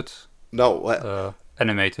Robin Hood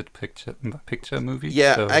animated picture movie.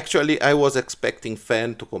 Yeah, so. Actually, I was expecting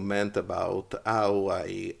Fan to comment about how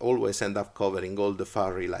I always end up covering all the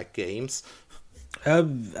furry-like games. No,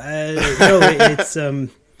 it's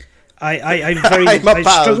I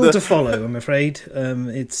struggle to follow. I'm afraid I'm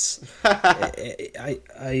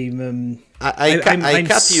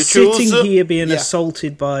sitting here being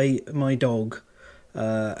assaulted by my dog.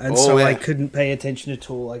 I couldn't pay attention at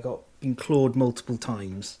all. I got been clawed multiple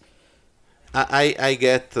times. I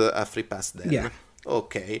get a free pass then. Yeah.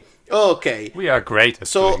 Okay. We are great at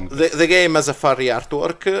doing this. The game has a furry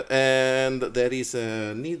artwork, and there is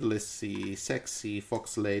a needlessly sexy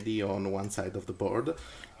fox lady on one side of the board.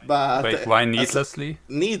 But wait, why needlessly?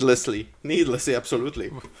 Needlessly,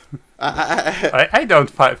 absolutely. I don't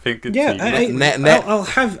think it's I'll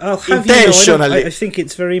have intentionally. I think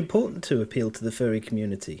it's very important to appeal to the furry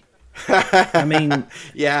community. I mean,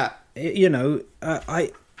 yeah,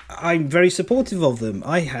 I'm very supportive of them.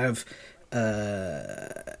 I have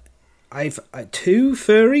I've 2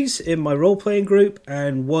 furries in my role-playing group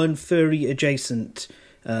and 1 furry adjacent,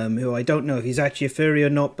 who I don't know if he's actually a furry or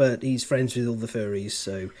not, but he's friends with all the furries,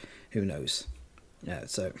 so who knows. Yeah,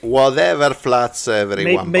 so whatever flats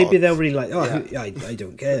everyone. Maybe they'll really like. I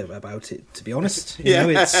don't care about it, to be honest. You know,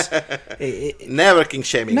 it's never kink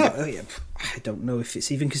shaming. No, I don't know if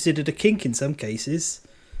it's even considered a kink in some cases.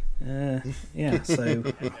 So.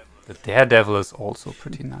 The Daredevil is also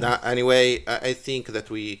pretty nice. Anyway, I think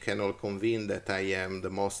that we can all convene that I am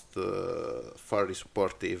the most furry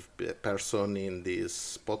supportive person in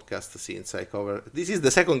this podcast since I cover. This is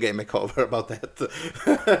the second game I cover about that.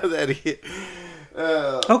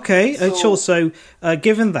 Sure. So,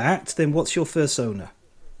 given that, then what's your fursona?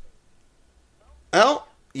 Oh,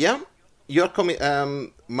 yeah. You're coming.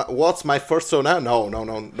 What's my fursona? No.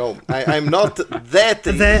 I'm not that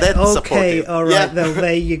supportive. Okay, all right. Yeah. Well,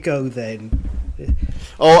 there you go then.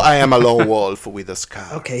 Oh, I am a lone wolf with a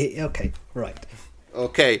scar. Okay, right.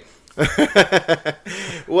 Okay.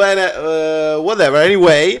 Whatever.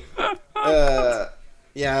 Anyway, I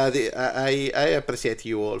appreciate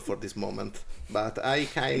you all for this moment, but I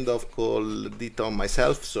kind of called it on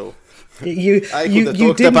myself, so. You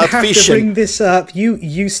didn't have to bring this up.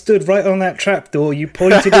 You stood right on that trapdoor. You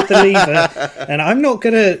pointed at the lever, and I'm not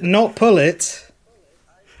gonna not pull it.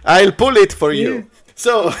 I'll pull it for you.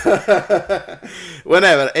 So,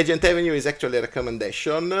 whenever Agent Avenue is actually a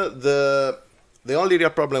recommendation. the only real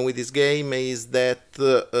problem with this game is that,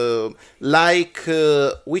 like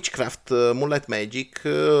Witchcraft, Moonlight Magic,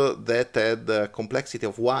 that had the complexity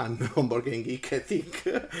of 1 on Board Game Geek, I think,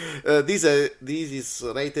 this is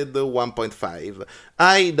rated 1.5.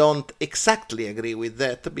 I don't exactly agree with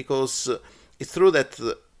that, because it's true that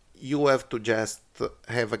you have to just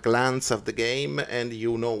have a glance of the game and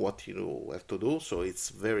you know what you have to do, so it's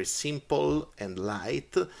very simple and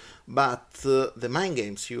light, but the mind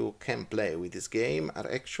games you can play with this game are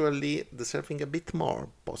actually deserving a bit more,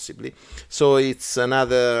 possibly. So it's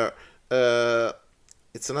another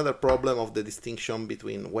problem of the distinction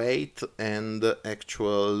between weight and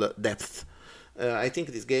actual depth. I think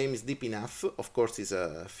this game is deep enough. Of course, it's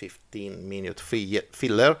a 15-minute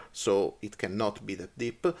filler, so it cannot be that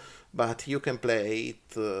deep, but you can play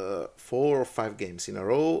it 4 or 5 games in a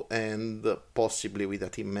row, and possibly with a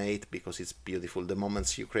teammate, because it's beautiful. The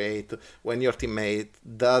moments you create when your teammate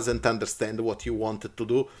doesn't understand what you wanted to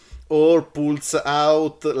do, or pulls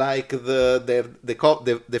out like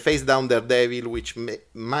the face down Daredevil, which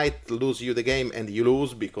might lose you the game, and you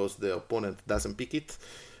lose because the opponent doesn't pick it.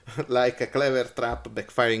 Like a clever trap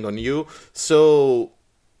backfiring on you. So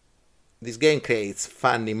this game creates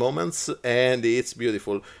funny moments and it's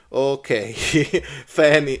beautiful. Okay,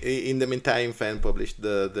 Fan. In the meantime, Fan published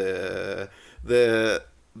the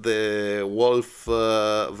wolf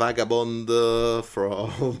vagabond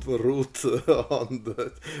from Root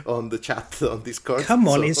on the chat on Discord. Come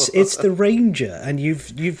on, it's the Ranger, and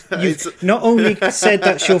you've not only said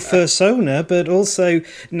that's your persona, but also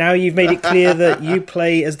now you've made it clear that you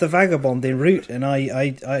play as the vagabond in Root, and I'm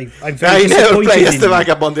very disappointed. I never play as the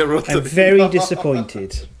vagabond in Root. I'm very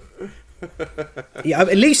disappointed. Yeah,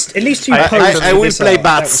 at least you posted I will play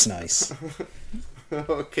bats. That was nice.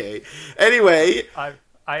 Okay. Anyway.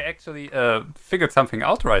 I actually figured something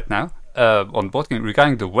out right now on board game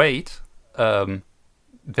regarding the weight.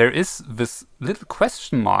 There is this little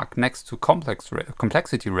question mark next to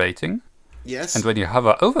complexity rating. Yes. And when you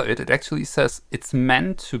hover over it, it actually says it's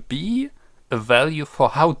meant to be a value for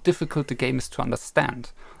how difficult the game is to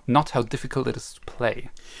understand, not how difficult it is to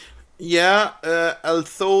play. Yeah,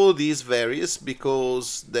 although this varies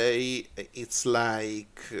because it's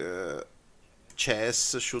like...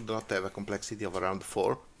 chess should not have a complexity of around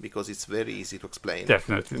 4 because it's very easy to explain.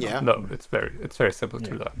 Definitely. Yeah. No, it's very simple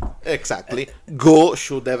to learn. Exactly. Go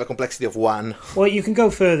should have a complexity of 1. Well, you can go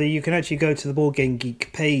further. You can actually go to the Board Game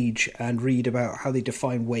Geek page and read about how they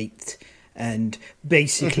define weight. And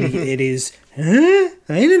basically it is, I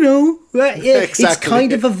don't know. Exactly. It's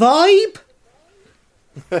kind of a vibe.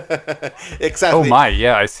 Exactly. Oh my,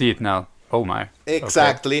 yeah, I see it now. Oh my.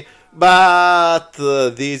 Exactly. Okay. But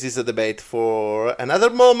this is a debate for another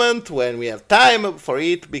moment when we have time for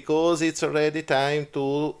it, because it's already time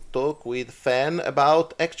to talk with Fan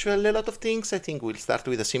about actually a lot of things. I think we'll start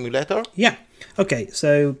with a simulator. Yeah. Okay,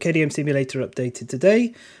 so KDM Simulator updated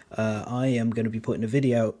today. I am going to be putting a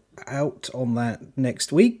video out on that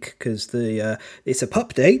next week because it's a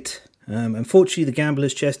pup date. Unfortunately, the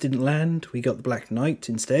Gambler's Chest didn't land. We got the Black Knight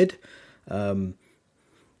instead.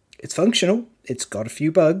 It's functional. It's got a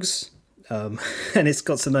few bugs, and it's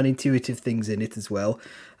got some unintuitive things in it as well.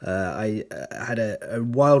 I had a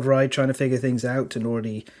wild ride trying to figure things out, and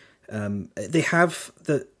already they have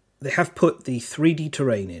put the 3D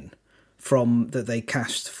terrain in from that they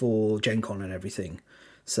cached for Gen Con and everything,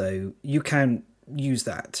 so you can use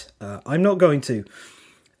that. I'm not going to.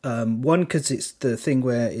 One, because it's the thing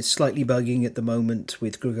where it's slightly bugging at the moment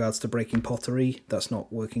with regards to breaking pottery. That's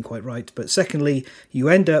not working quite right. But secondly, you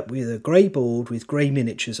end up with a grey board with grey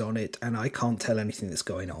miniatures on it, and I can't tell anything that's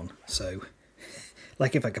going on. So,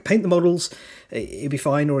 like if I could paint the models, it'd be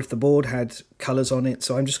fine, or if the board had colours on it.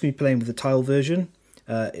 So I'm just going to be playing with the tile version.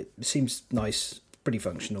 It seems nice, pretty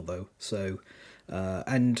functional though. So,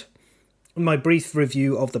 and my brief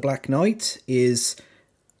review of the Black Knight is...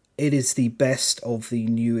 it is the best of the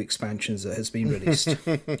new expansions that has been released,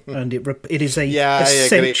 and it is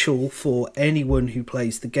essential for anyone who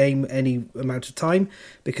plays the game any amount of time,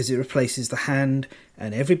 because it replaces the hand,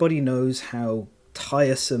 and everybody knows how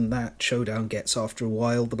tiresome that showdown gets after a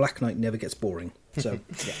while. The Black Knight never gets boring. So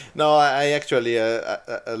yeah. No, I actually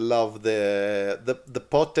love the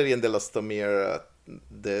pottery and the Lostomir.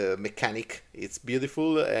 The mechanic, it's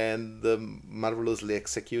beautiful and marvelously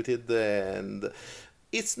executed, and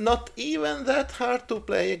it's not even that hard to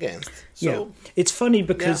play against. So, yeah, it's funny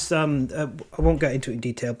because I won't get into it in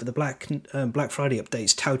detail, but the Black Friday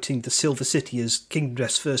update's touting the Silver City as Kingdom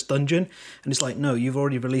Death's first dungeon, and it's like, no, you've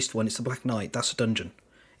already released one. It's the Black Knight. That's a dungeon.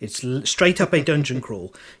 It's straight up a dungeon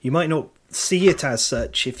crawl. You might not see it as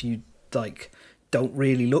such if you like don't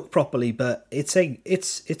really look properly, but it's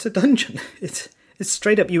a dungeon. It's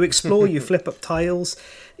straight up. You explore, you flip up tiles,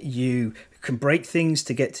 you can break things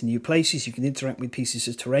to get to new places. You can interact with pieces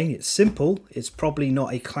of terrain. It's simple. It's probably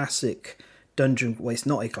not a classic dungeon. Well, it's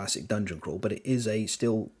not a classic dungeon crawl, but it is a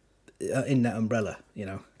still in that umbrella, you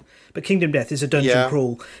know. But Kingdom Death is a dungeon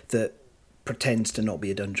crawl that pretends to not be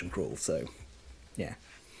a dungeon crawl. So, yeah.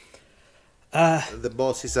 The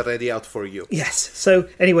boss is already out for you. Yes. So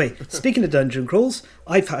anyway, speaking of dungeon crawls,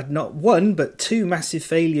 I've had not one but two massive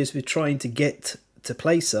failures with trying to get to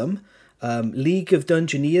play some. League of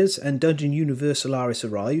Dungeoneers and Dungeon Universalaris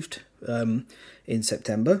arrived in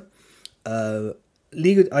September. I've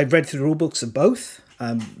read through the rulebooks of both.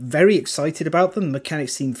 I'm very excited about them. The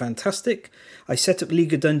mechanics seem fantastic. I set up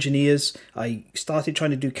League of Dungeoneers. I started trying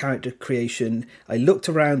to do character creation. I looked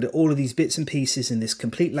around at all of these bits and pieces and this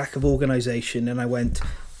complete lack of organisation, and I went,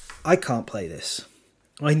 I can't play this.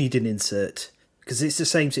 I need an insert. Because it's the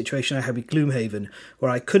same situation I had with Gloomhaven, where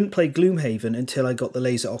I couldn't play Gloomhaven until I got the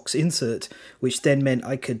Laser Ox insert, which then meant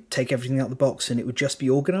I could take everything out of the box and it would just be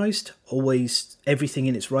organised, always everything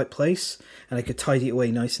in its right place, and I could tidy it away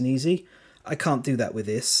nice and easy. I can't do that with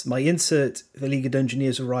this. My insert for League of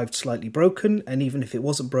Dungeoneers arrived slightly broken, and even if it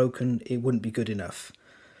wasn't broken, it wouldn't be good enough.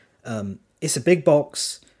 It's a big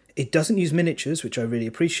box. It doesn't use miniatures, which I really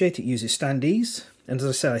appreciate. It uses standees, and as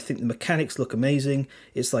I said, I think the mechanics look amazing.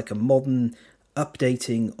 It's like a modern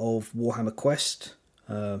updating of Warhammer Quest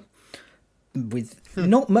with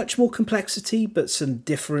not much more complexity, but some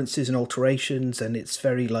differences and alterations, and it's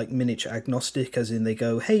very like miniature agnostic, as in they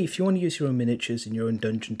go, hey, if you want to use your own miniatures and your own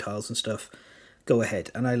dungeon tiles and stuff, go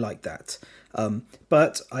ahead, and I like that.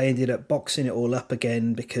 But I ended up boxing it all up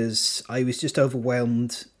again because I was just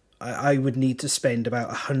overwhelmed. I would need to spend about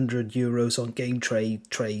 €100 on game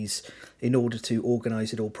trays in order to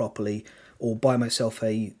organise it all properly, or buy myself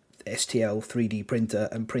a STL 3D printer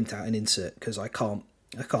and print out an insert, because I can't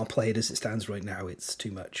play it as it stands right now. It's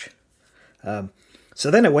too much.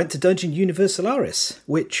 So then I went to Dungeon Universalaris,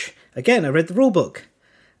 which again I read the rulebook,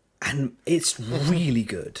 and it's really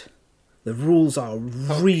good. The rules are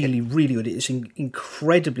really good. It's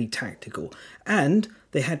incredibly tactical, and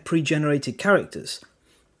they had pre-generated characters.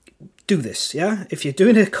 Do this, yeah? If you're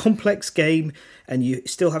doing a complex game and you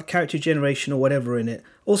still have character generation or whatever in it,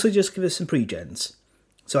 also just give us some pre-gens.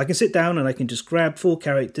 So I can sit down and I can just grab 4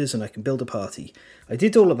 characters and I can build a party. I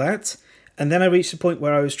did all of that, and then I reached a point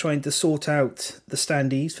where I was trying to sort out the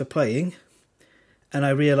standees for playing, and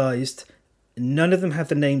I realised none of them have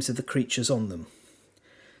the names of the creatures on them.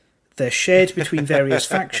 They're shared between various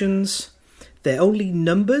factions. They're only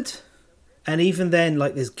numbered, and even then,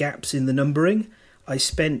 like, there's gaps in the numbering. I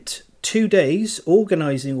spent 2 days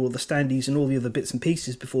organising all the standees and all the other bits and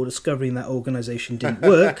pieces before discovering that organisation didn't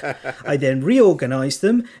work. I then reorganised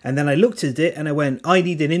them, and then I looked at it and I went, I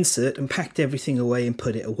need an insert, and packed everything away and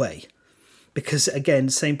put it away. Because again,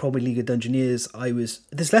 same problem with League of Dungeoneers,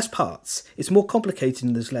 there's less parts. It's more complicated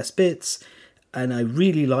and there's less bits, and I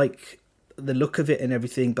really like the look of it and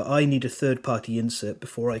everything, but I need a third-party insert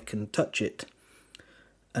before I can touch it.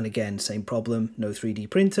 And again, same problem, no 3D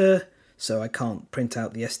printer, so I can't print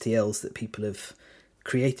out the STLs that people have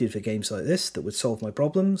created for games like this that would solve my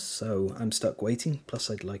problems, so I'm stuck waiting, plus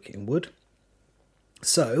I'd like it in wood.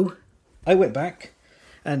 So I went back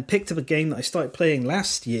and picked up a game that I started playing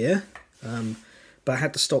last year, but I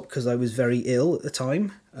had to stop because I was very ill at the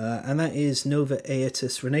time, and that is Nova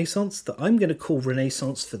Aetas Renaissance, that I'm going to call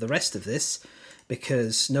Renaissance for the rest of this,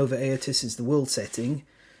 because Nova Aetas is the world setting,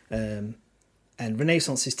 and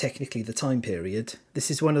Renaissance is technically the time period. This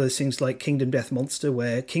is one of those things like Kingdom Death Monster,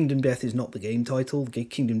 where Kingdom Death is not the game title,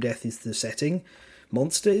 Kingdom Death is the setting.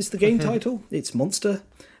 Monster is the game title, it's Monster.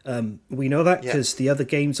 We know that because the other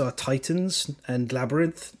games are Titans and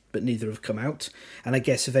Labyrinth, but neither have come out. And I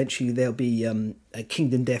guess eventually there'll be a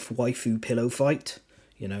Kingdom Death waifu pillow fight,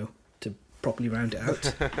 to properly round it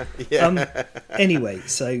out. Anyway,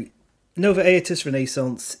 so Nova Aetas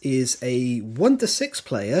Renaissance is a 1-to-6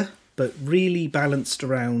 player, but really balanced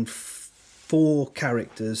around 4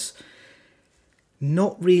 characters.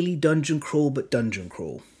 Not really dungeon crawl, but dungeon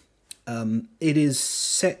crawl. It is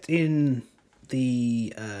set in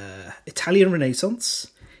the Italian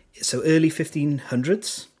Renaissance, so early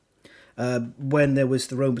 1500s, when there was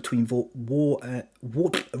the Rome between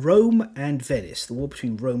Rome and Venice, the war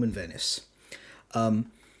between Rome and Venice.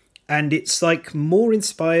 And it's like more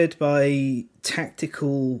inspired by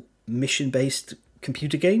tactical mission-based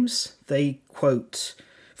computer games. They quote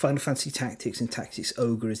Final Fantasy Tactics and Tactics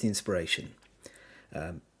Ogre as the inspiration.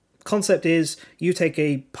 Concept is you take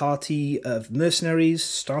a party of mercenaries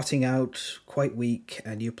starting out quite weak,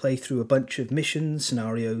 and you play through a bunch of mission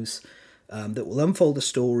scenarios that will unfold a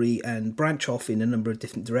story and branch off in a number of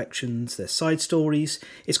different directions. There's side stories.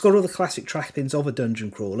 It's got all the classic trappings of a dungeon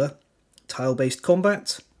crawler. Tile-based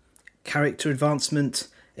combat, character advancement,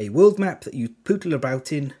 a world map that you poodle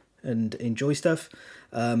about in and enjoy stuff.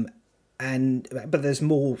 But there's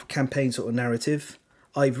more campaign sort of narrative.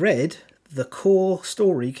 I've read the core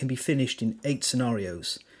story can be finished in 8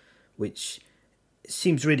 scenarios, which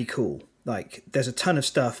seems really cool. Like, there's a ton of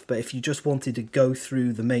stuff, but if you just wanted to go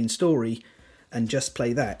through the main story and just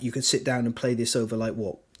play that, you could sit down and play this over,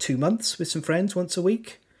 2 months with some friends once a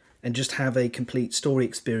week and just have a complete story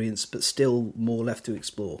experience, but still more left to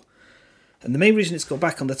explore. And the main reason it's got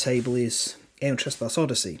back on the table is Aeon Trespass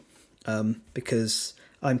Odyssey, because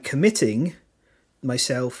I'm committing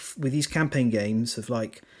myself with these campaign games of,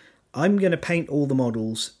 I'm going to paint all the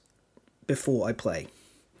models before I play.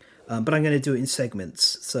 But I'm going to do it in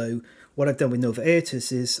segments. So what I've done with Nova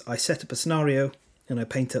Aetas is I set up a scenario and I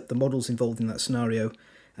paint up the models involved in that scenario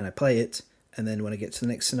and I play it. And then when I get to the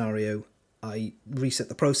next scenario, I reset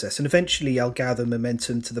the process. And eventually I'll gather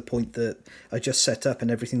momentum to the point that I just set up and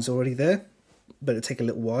everything's already there. But it'll take a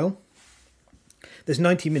little while. There's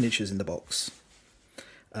 90 miniatures in the box.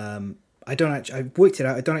 I've worked it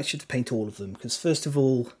out. I don't actually have to paint all of them because, first of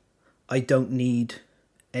all, I don't need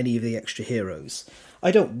any of the extra heroes. I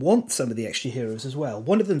don't want some of the extra heroes as well.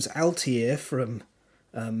 One of them's Altair from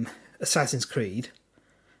Assassin's Creed,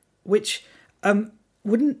 which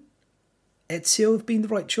wouldn't Ezio have been the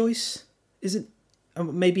right choice? Isn't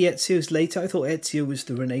maybe Ezio's later? I thought Ezio was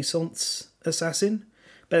the Renaissance assassin.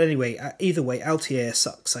 But anyway, either way, Altair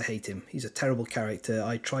sucks. I hate him. He's a terrible character.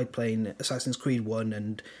 I tried playing Assassin's Creed 1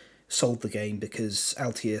 and sold the game because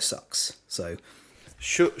Altair sucks. So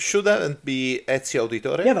should that be Ezio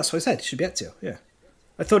Auditore? Yeah, that's what I said. It should be Ezio, yeah.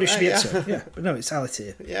 I thought it should be Ezio, yeah. But no, it's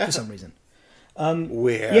Altair for some reason.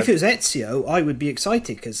 Weird. If it was Ezio, I would be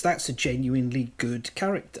excited because that's a genuinely good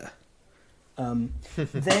character.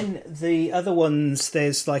 Then the other ones,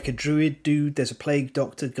 there's a druid dude, there's a plague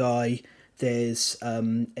doctor guy, there's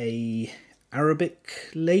a Arabic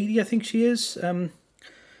lady, I think she is, and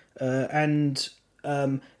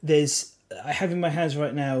there's, I have in my hands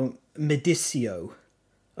right now, Medicio,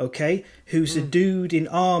 okay, who's a dude in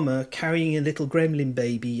armour carrying a little gremlin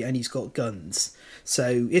baby and he's got guns.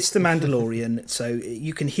 So it's the Mandalorian, so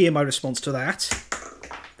you can hear my response to that.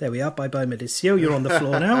 There we are, bye-bye Medicio, you're on the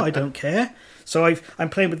floor now, I don't care. So I'm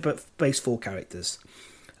playing with base 4 characters.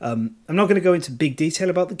 I'm not going to go into big detail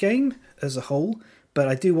about the game as a whole, but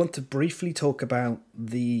I do want to briefly talk about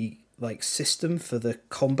the system for the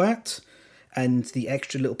combat and the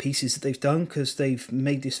extra little pieces that they've done, because they've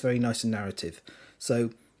made this very nice and narrative.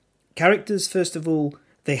 So characters, first of all,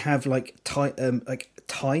 they have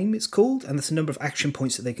time it's called, and there's a number of action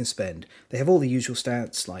points that they can spend. They have all the usual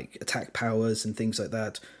stats like attack powers and things like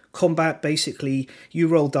that. Combat, basically, you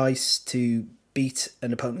roll dice to beat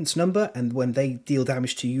an opponent's number, and when they deal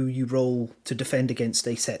damage to you, you roll to defend against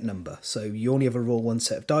a set number. So you only ever roll one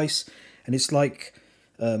set of dice, and it's like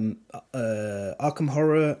Arkham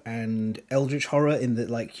Horror and Eldritch Horror in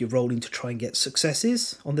that you're rolling to try and get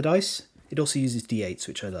successes on the dice. It also uses d8s,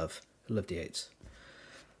 which I love. I love d8s.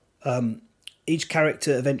 Each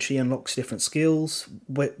character eventually unlocks different skills.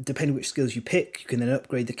 Depending which skills you pick, you can then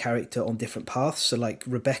upgrade the character on different paths. So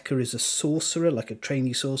Rebecca is a sorcerer, a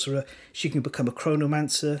trainee sorcerer. She can become a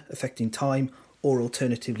chronomancer, affecting time, or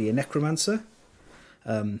alternatively a necromancer.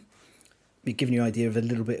 Giving you an idea of a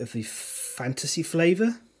little bit of the fantasy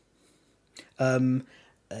flavour.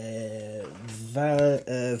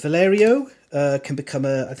 Valerio can become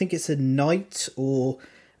I think it's a knight or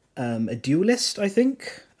a duelist, I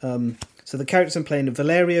think. So the characters I'm playing are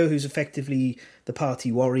Valerio, who's effectively the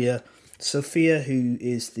party warrior, Sophia, who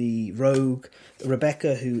is the rogue,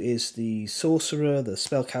 Rebecca, who is the sorcerer, the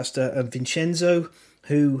spellcaster, and Vincenzo,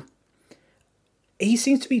 who he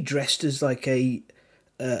seems to be dressed as a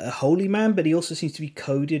holy man, but he also seems to be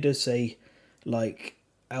coded as a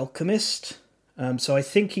alchemist. So I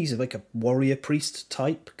think he's a warrior priest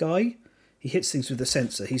type guy. He hits things with a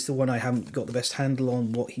sensor. He's the one I haven't got the best handle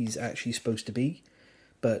on what he's actually supposed to be.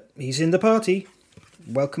 But he's in the party.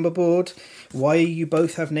 Welcome aboard. Why you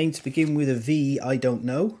both have names to begin with a V, I don't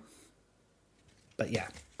know. But yeah.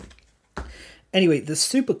 Anyway, the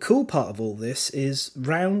super cool part of all this is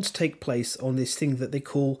rounds take place on this thing that they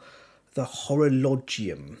call the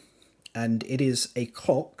Horologium. And it is a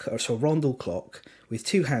clock, or so a rondel clock, with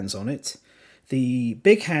 2 hands on it. The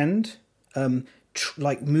big hand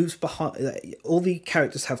moves behind. All the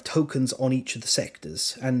characters have tokens on each of the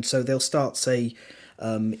sectors. And so they'll start, say,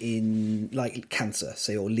 in Cancer,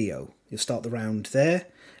 say, or Leo. You'll start the round there,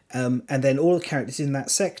 And then all the characters in that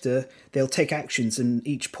sector, they'll take actions, and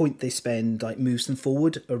each point they spend like moves them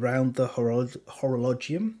forward around the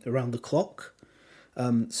horologium, around the clock.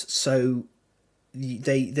 So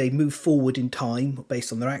they move forward in time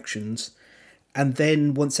based on their actions. And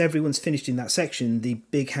then once everyone's finished in that section, the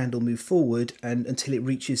big hand will move forward and until it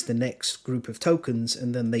reaches the next group of tokens,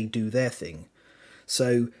 and then they do their thing.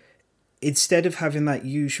 So instead of having that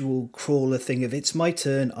usual crawler thing of it's my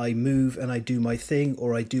turn, I move and I do my thing,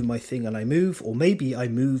 or I do my thing and I move, or maybe I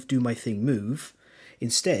move, do my thing, move.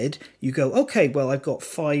 Instead, you go, okay, well, I've got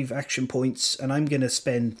 5 action points and I'm going to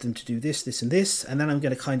spend them to do this, this and this, and then I'm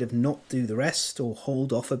going to kind of not do the rest or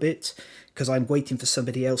hold off a bit because I'm waiting for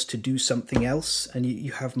somebody else to do something else, and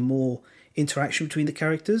you have more interaction between the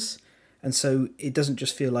characters. And so it doesn't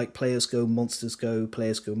just feel like players go, monsters go,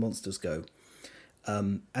 players go, monsters go.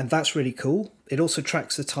 And that's really cool. It also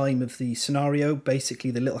tracks the time of the scenario. Basically,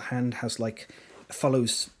 the little hand has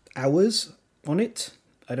follows hours on it.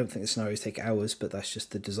 I don't think the scenarios take hours, but that's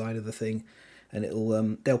just the design of the thing. And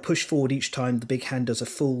they'll push forward each time. The big hand does a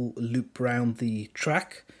full loop around the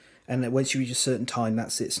track, and then once you reach a certain time,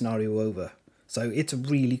 that's it, scenario over. So it's a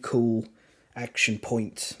really cool action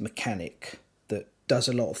point mechanic that does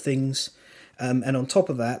a lot of things. And on top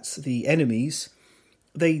of that, the enemies,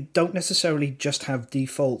 they don't necessarily just have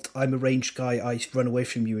default, I'm a ranged guy, I run away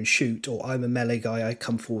from you and shoot, or I'm a melee guy, I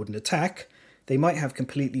come forward and attack. They might have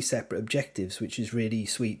completely separate objectives, which is really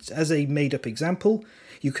sweet. As a made-up example,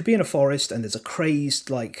 you could be in a forest and there's a crazed,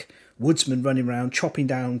 woodsman running around chopping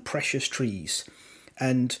down precious trees.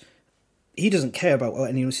 And he doesn't care about what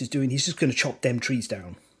anyone else is doing, he's just going to chop them trees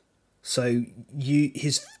down. So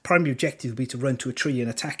his primary objective would be to run to a tree and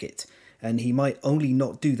attack it. And he might only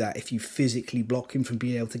not do that if you physically block him from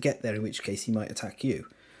being able to get there, in which case he might attack you.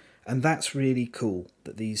 And that's really cool,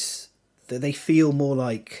 that they feel more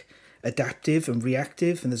like adaptive and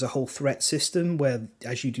reactive, and there's a whole threat system where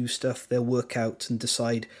as you do stuff, they'll work out and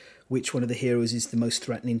decide which one of the heroes is the most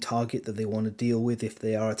threatening target that they want to deal with if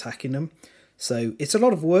they are attacking them. So it's a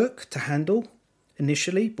lot of work to handle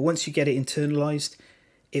initially, but once you get it internalized,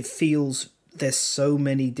 it feels there's so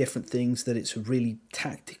many different things that it's a really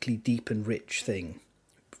tactically deep and rich thing,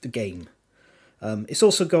 the game. It's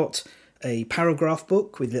also got a paragraph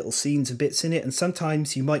book with little scenes and bits in it, and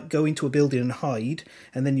sometimes you might go into a building and hide,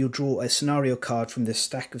 and then you'll draw a scenario card from this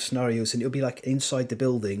stack of scenarios, and it'll be like inside the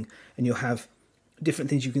building, and you'll have different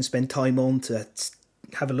things you can spend time on to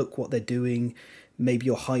have a look what they're doing. Maybe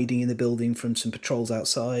you're hiding in the building from some patrols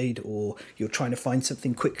outside, or you're trying to find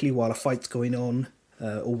something quickly while a fight's going on,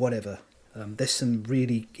 or whatever. There's some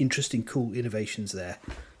really interesting, cool innovations there.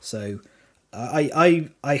 So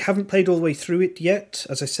I haven't played all the way through it yet.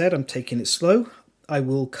 As I said, I'm taking it slow. I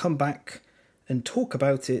will come back and talk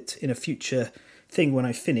about it in a future thing when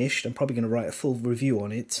I've finished. I'm probably going to write a full review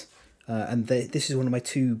on it. This is one of my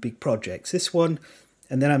 2 big projects. This one,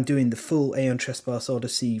 and then I'm doing the full Aeon Trespass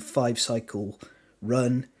Odyssey 5-cycle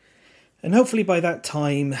run. And hopefully by that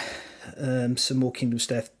time, some more Kingdom's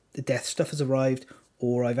Death stuff has arrived,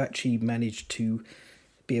 or I've actually managed to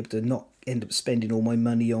be able to not end up spending all my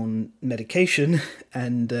money on medication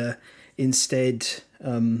and instead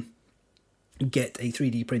get a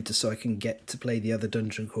 3D printer so I can get to play the other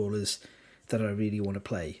dungeon crawlers that I really want to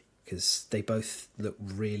play, because they both look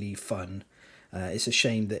really fun. It's a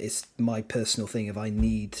shame that it's my personal thing if I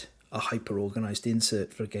need a hyper-organised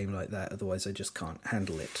insert for a game like that, otherwise I just can't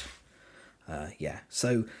handle it.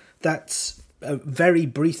 So that's a very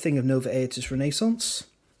brief thing of Nova Aetas Renaissance.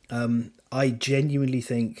 I genuinely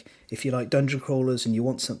think if you like dungeon crawlers and you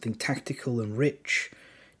want something tactical and rich,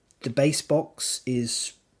 the base box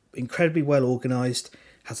is incredibly well organised,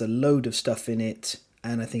 has a load of stuff in it,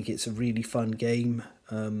 and I think it's a really fun game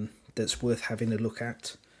that's worth having a look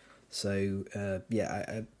at. So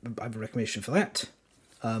I have a recommendation for that.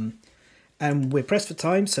 And we're pressed for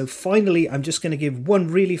time, so finally I'm just going to give one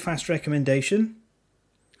really fast recommendation,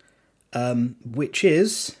 which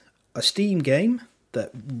is a Steam game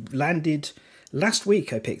that landed last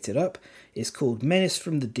week. I picked it up. It's called Menace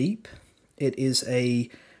from the Deep. It is a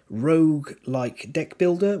rogue-like deck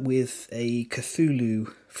builder with a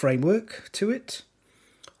Cthulhu framework to it.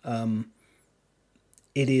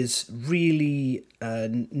 It is really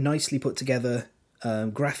nicely put together,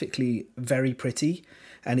 graphically very pretty,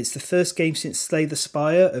 and it's the first game since Slay the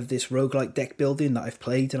Spire of this roguelike deck building that I've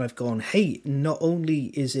played, and I've gone, hey, not only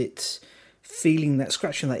is it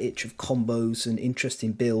scratching that itch of combos and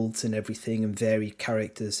interesting builds and everything and varied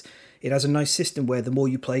characters, it has a nice system where the more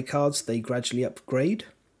you play cards, they gradually upgrade.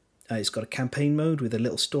 It's got a campaign mode with a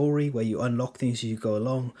little story where you unlock things as you go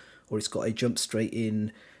along, or it's got a jump straight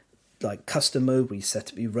in like custom mode where you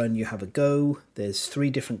set up your run, you have a go. There's 3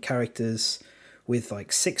 different characters with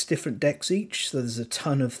like 6 different decks each, so there's a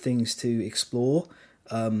ton of things to explore.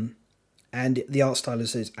 And the art style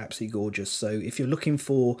is absolutely gorgeous. So if you're looking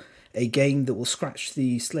for a game that will scratch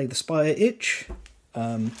the Slay the Spire itch,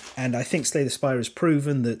 and I think Slay the Spire has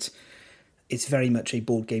proven that it's very much a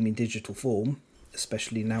board game in digital form,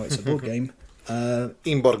 especially now it's a board game.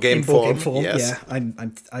 In board game form, yes. Yeah.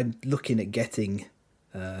 I'm looking at getting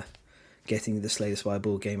the Slay the Spire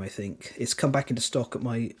board game. I think it's come back into stock at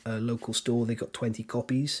my local store. They got 20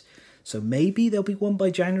 copies. So maybe there'll be one by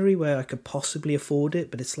January where I could possibly afford it,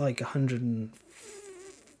 but it's like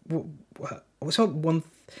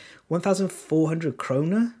 1,400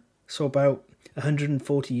 kroner, so about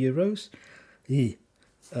 140 euros. Yeah.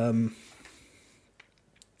 I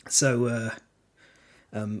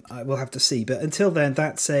will have to see. But until then,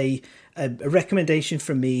 that's a recommendation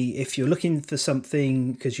from me. If you're looking for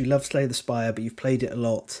something because you love Slay the Spire, but you've played it a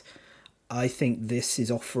lot, I think this is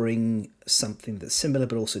offering something that's similar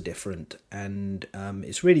but also different, and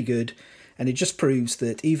it's really good. And it just proves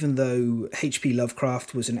that even though H.P.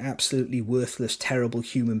 Lovecraft was an absolutely worthless, terrible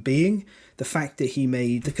human being, the fact that he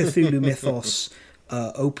made the Cthulhu mythos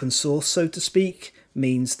open source, so to speak,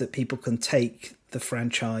 means that people can take the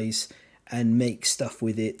franchise and make stuff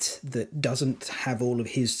with it that doesn't have all of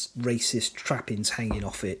his racist trappings hanging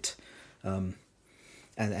off it. And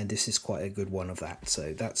this is quite a good one of that.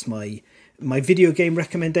 So that's my video game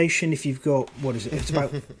recommendation. If you've got, what is it? It's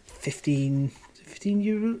about 15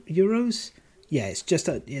 euros. Yeah, it's just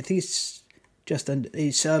I think it's just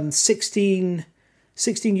it's 16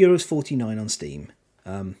 euros 49 on Steam.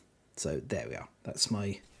 So there we are. That's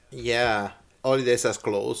my holidays are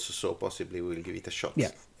close, so possibly we'll give it a shot.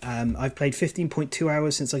 Yeah. I've played 15.2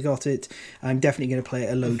 hours since I got it. I'm definitely going to play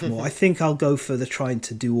it a load more. I think I'll go for trying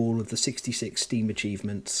to do all of the 66 Steam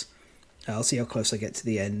achievements. I'll see how close I get to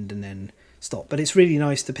the end and then stop. But it's really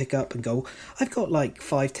nice to pick up and go, I've got like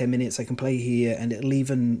 5-10 minutes I can play here, and it'll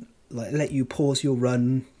even like let you pause your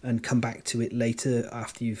run and come back to it later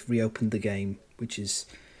after you've reopened the game, which is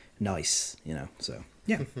nice, So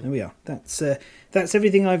yeah, there we are. That's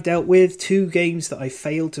everything I've dealt with. 2 games that I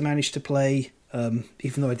failed to manage to play.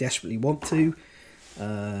 Even though I desperately want to.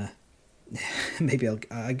 Maybe I'm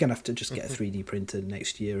gonna have to just get a 3D printer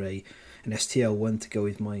next year, an STL one to go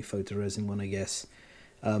with my photoresin one, I guess.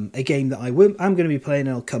 A game that I'm going to be playing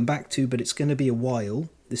and I'll come back to, but it's going to be a while.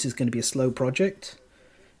 This is going to be a slow project.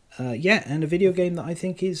 And a video game that I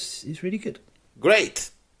think is really good.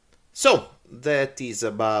 Great. So that is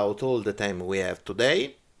about all the time we have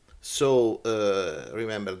today. So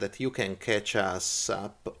remember that you can catch us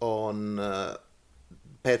up on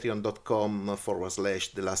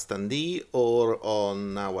patreon.com/thelaststandee or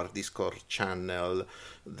on our Discord channel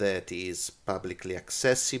that is publicly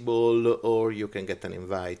accessible, or you can get an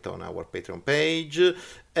invite on our Patreon page,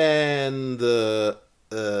 and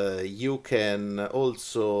you can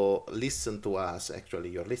also listen to us. Actually,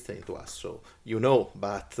 you're listening to us, so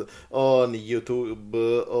but on YouTube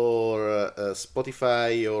or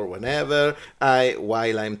Spotify or whenever.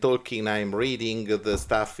 While I'm talking, I'm reading the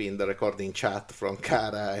stuff in the recording chat from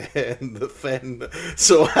Cara and Fen,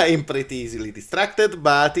 so I'm pretty easily distracted,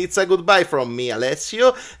 but it's a goodbye from me,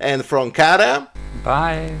 Alessio, and from Cara.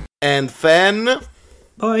 Bye. And Fen.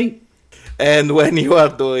 Bye. And when you are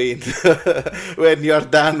when you are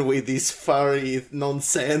done with this furry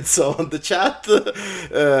nonsense on the chat,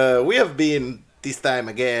 we have been this time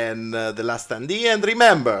again the Last Standee, and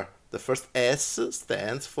remember, the first S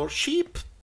stands for sheep.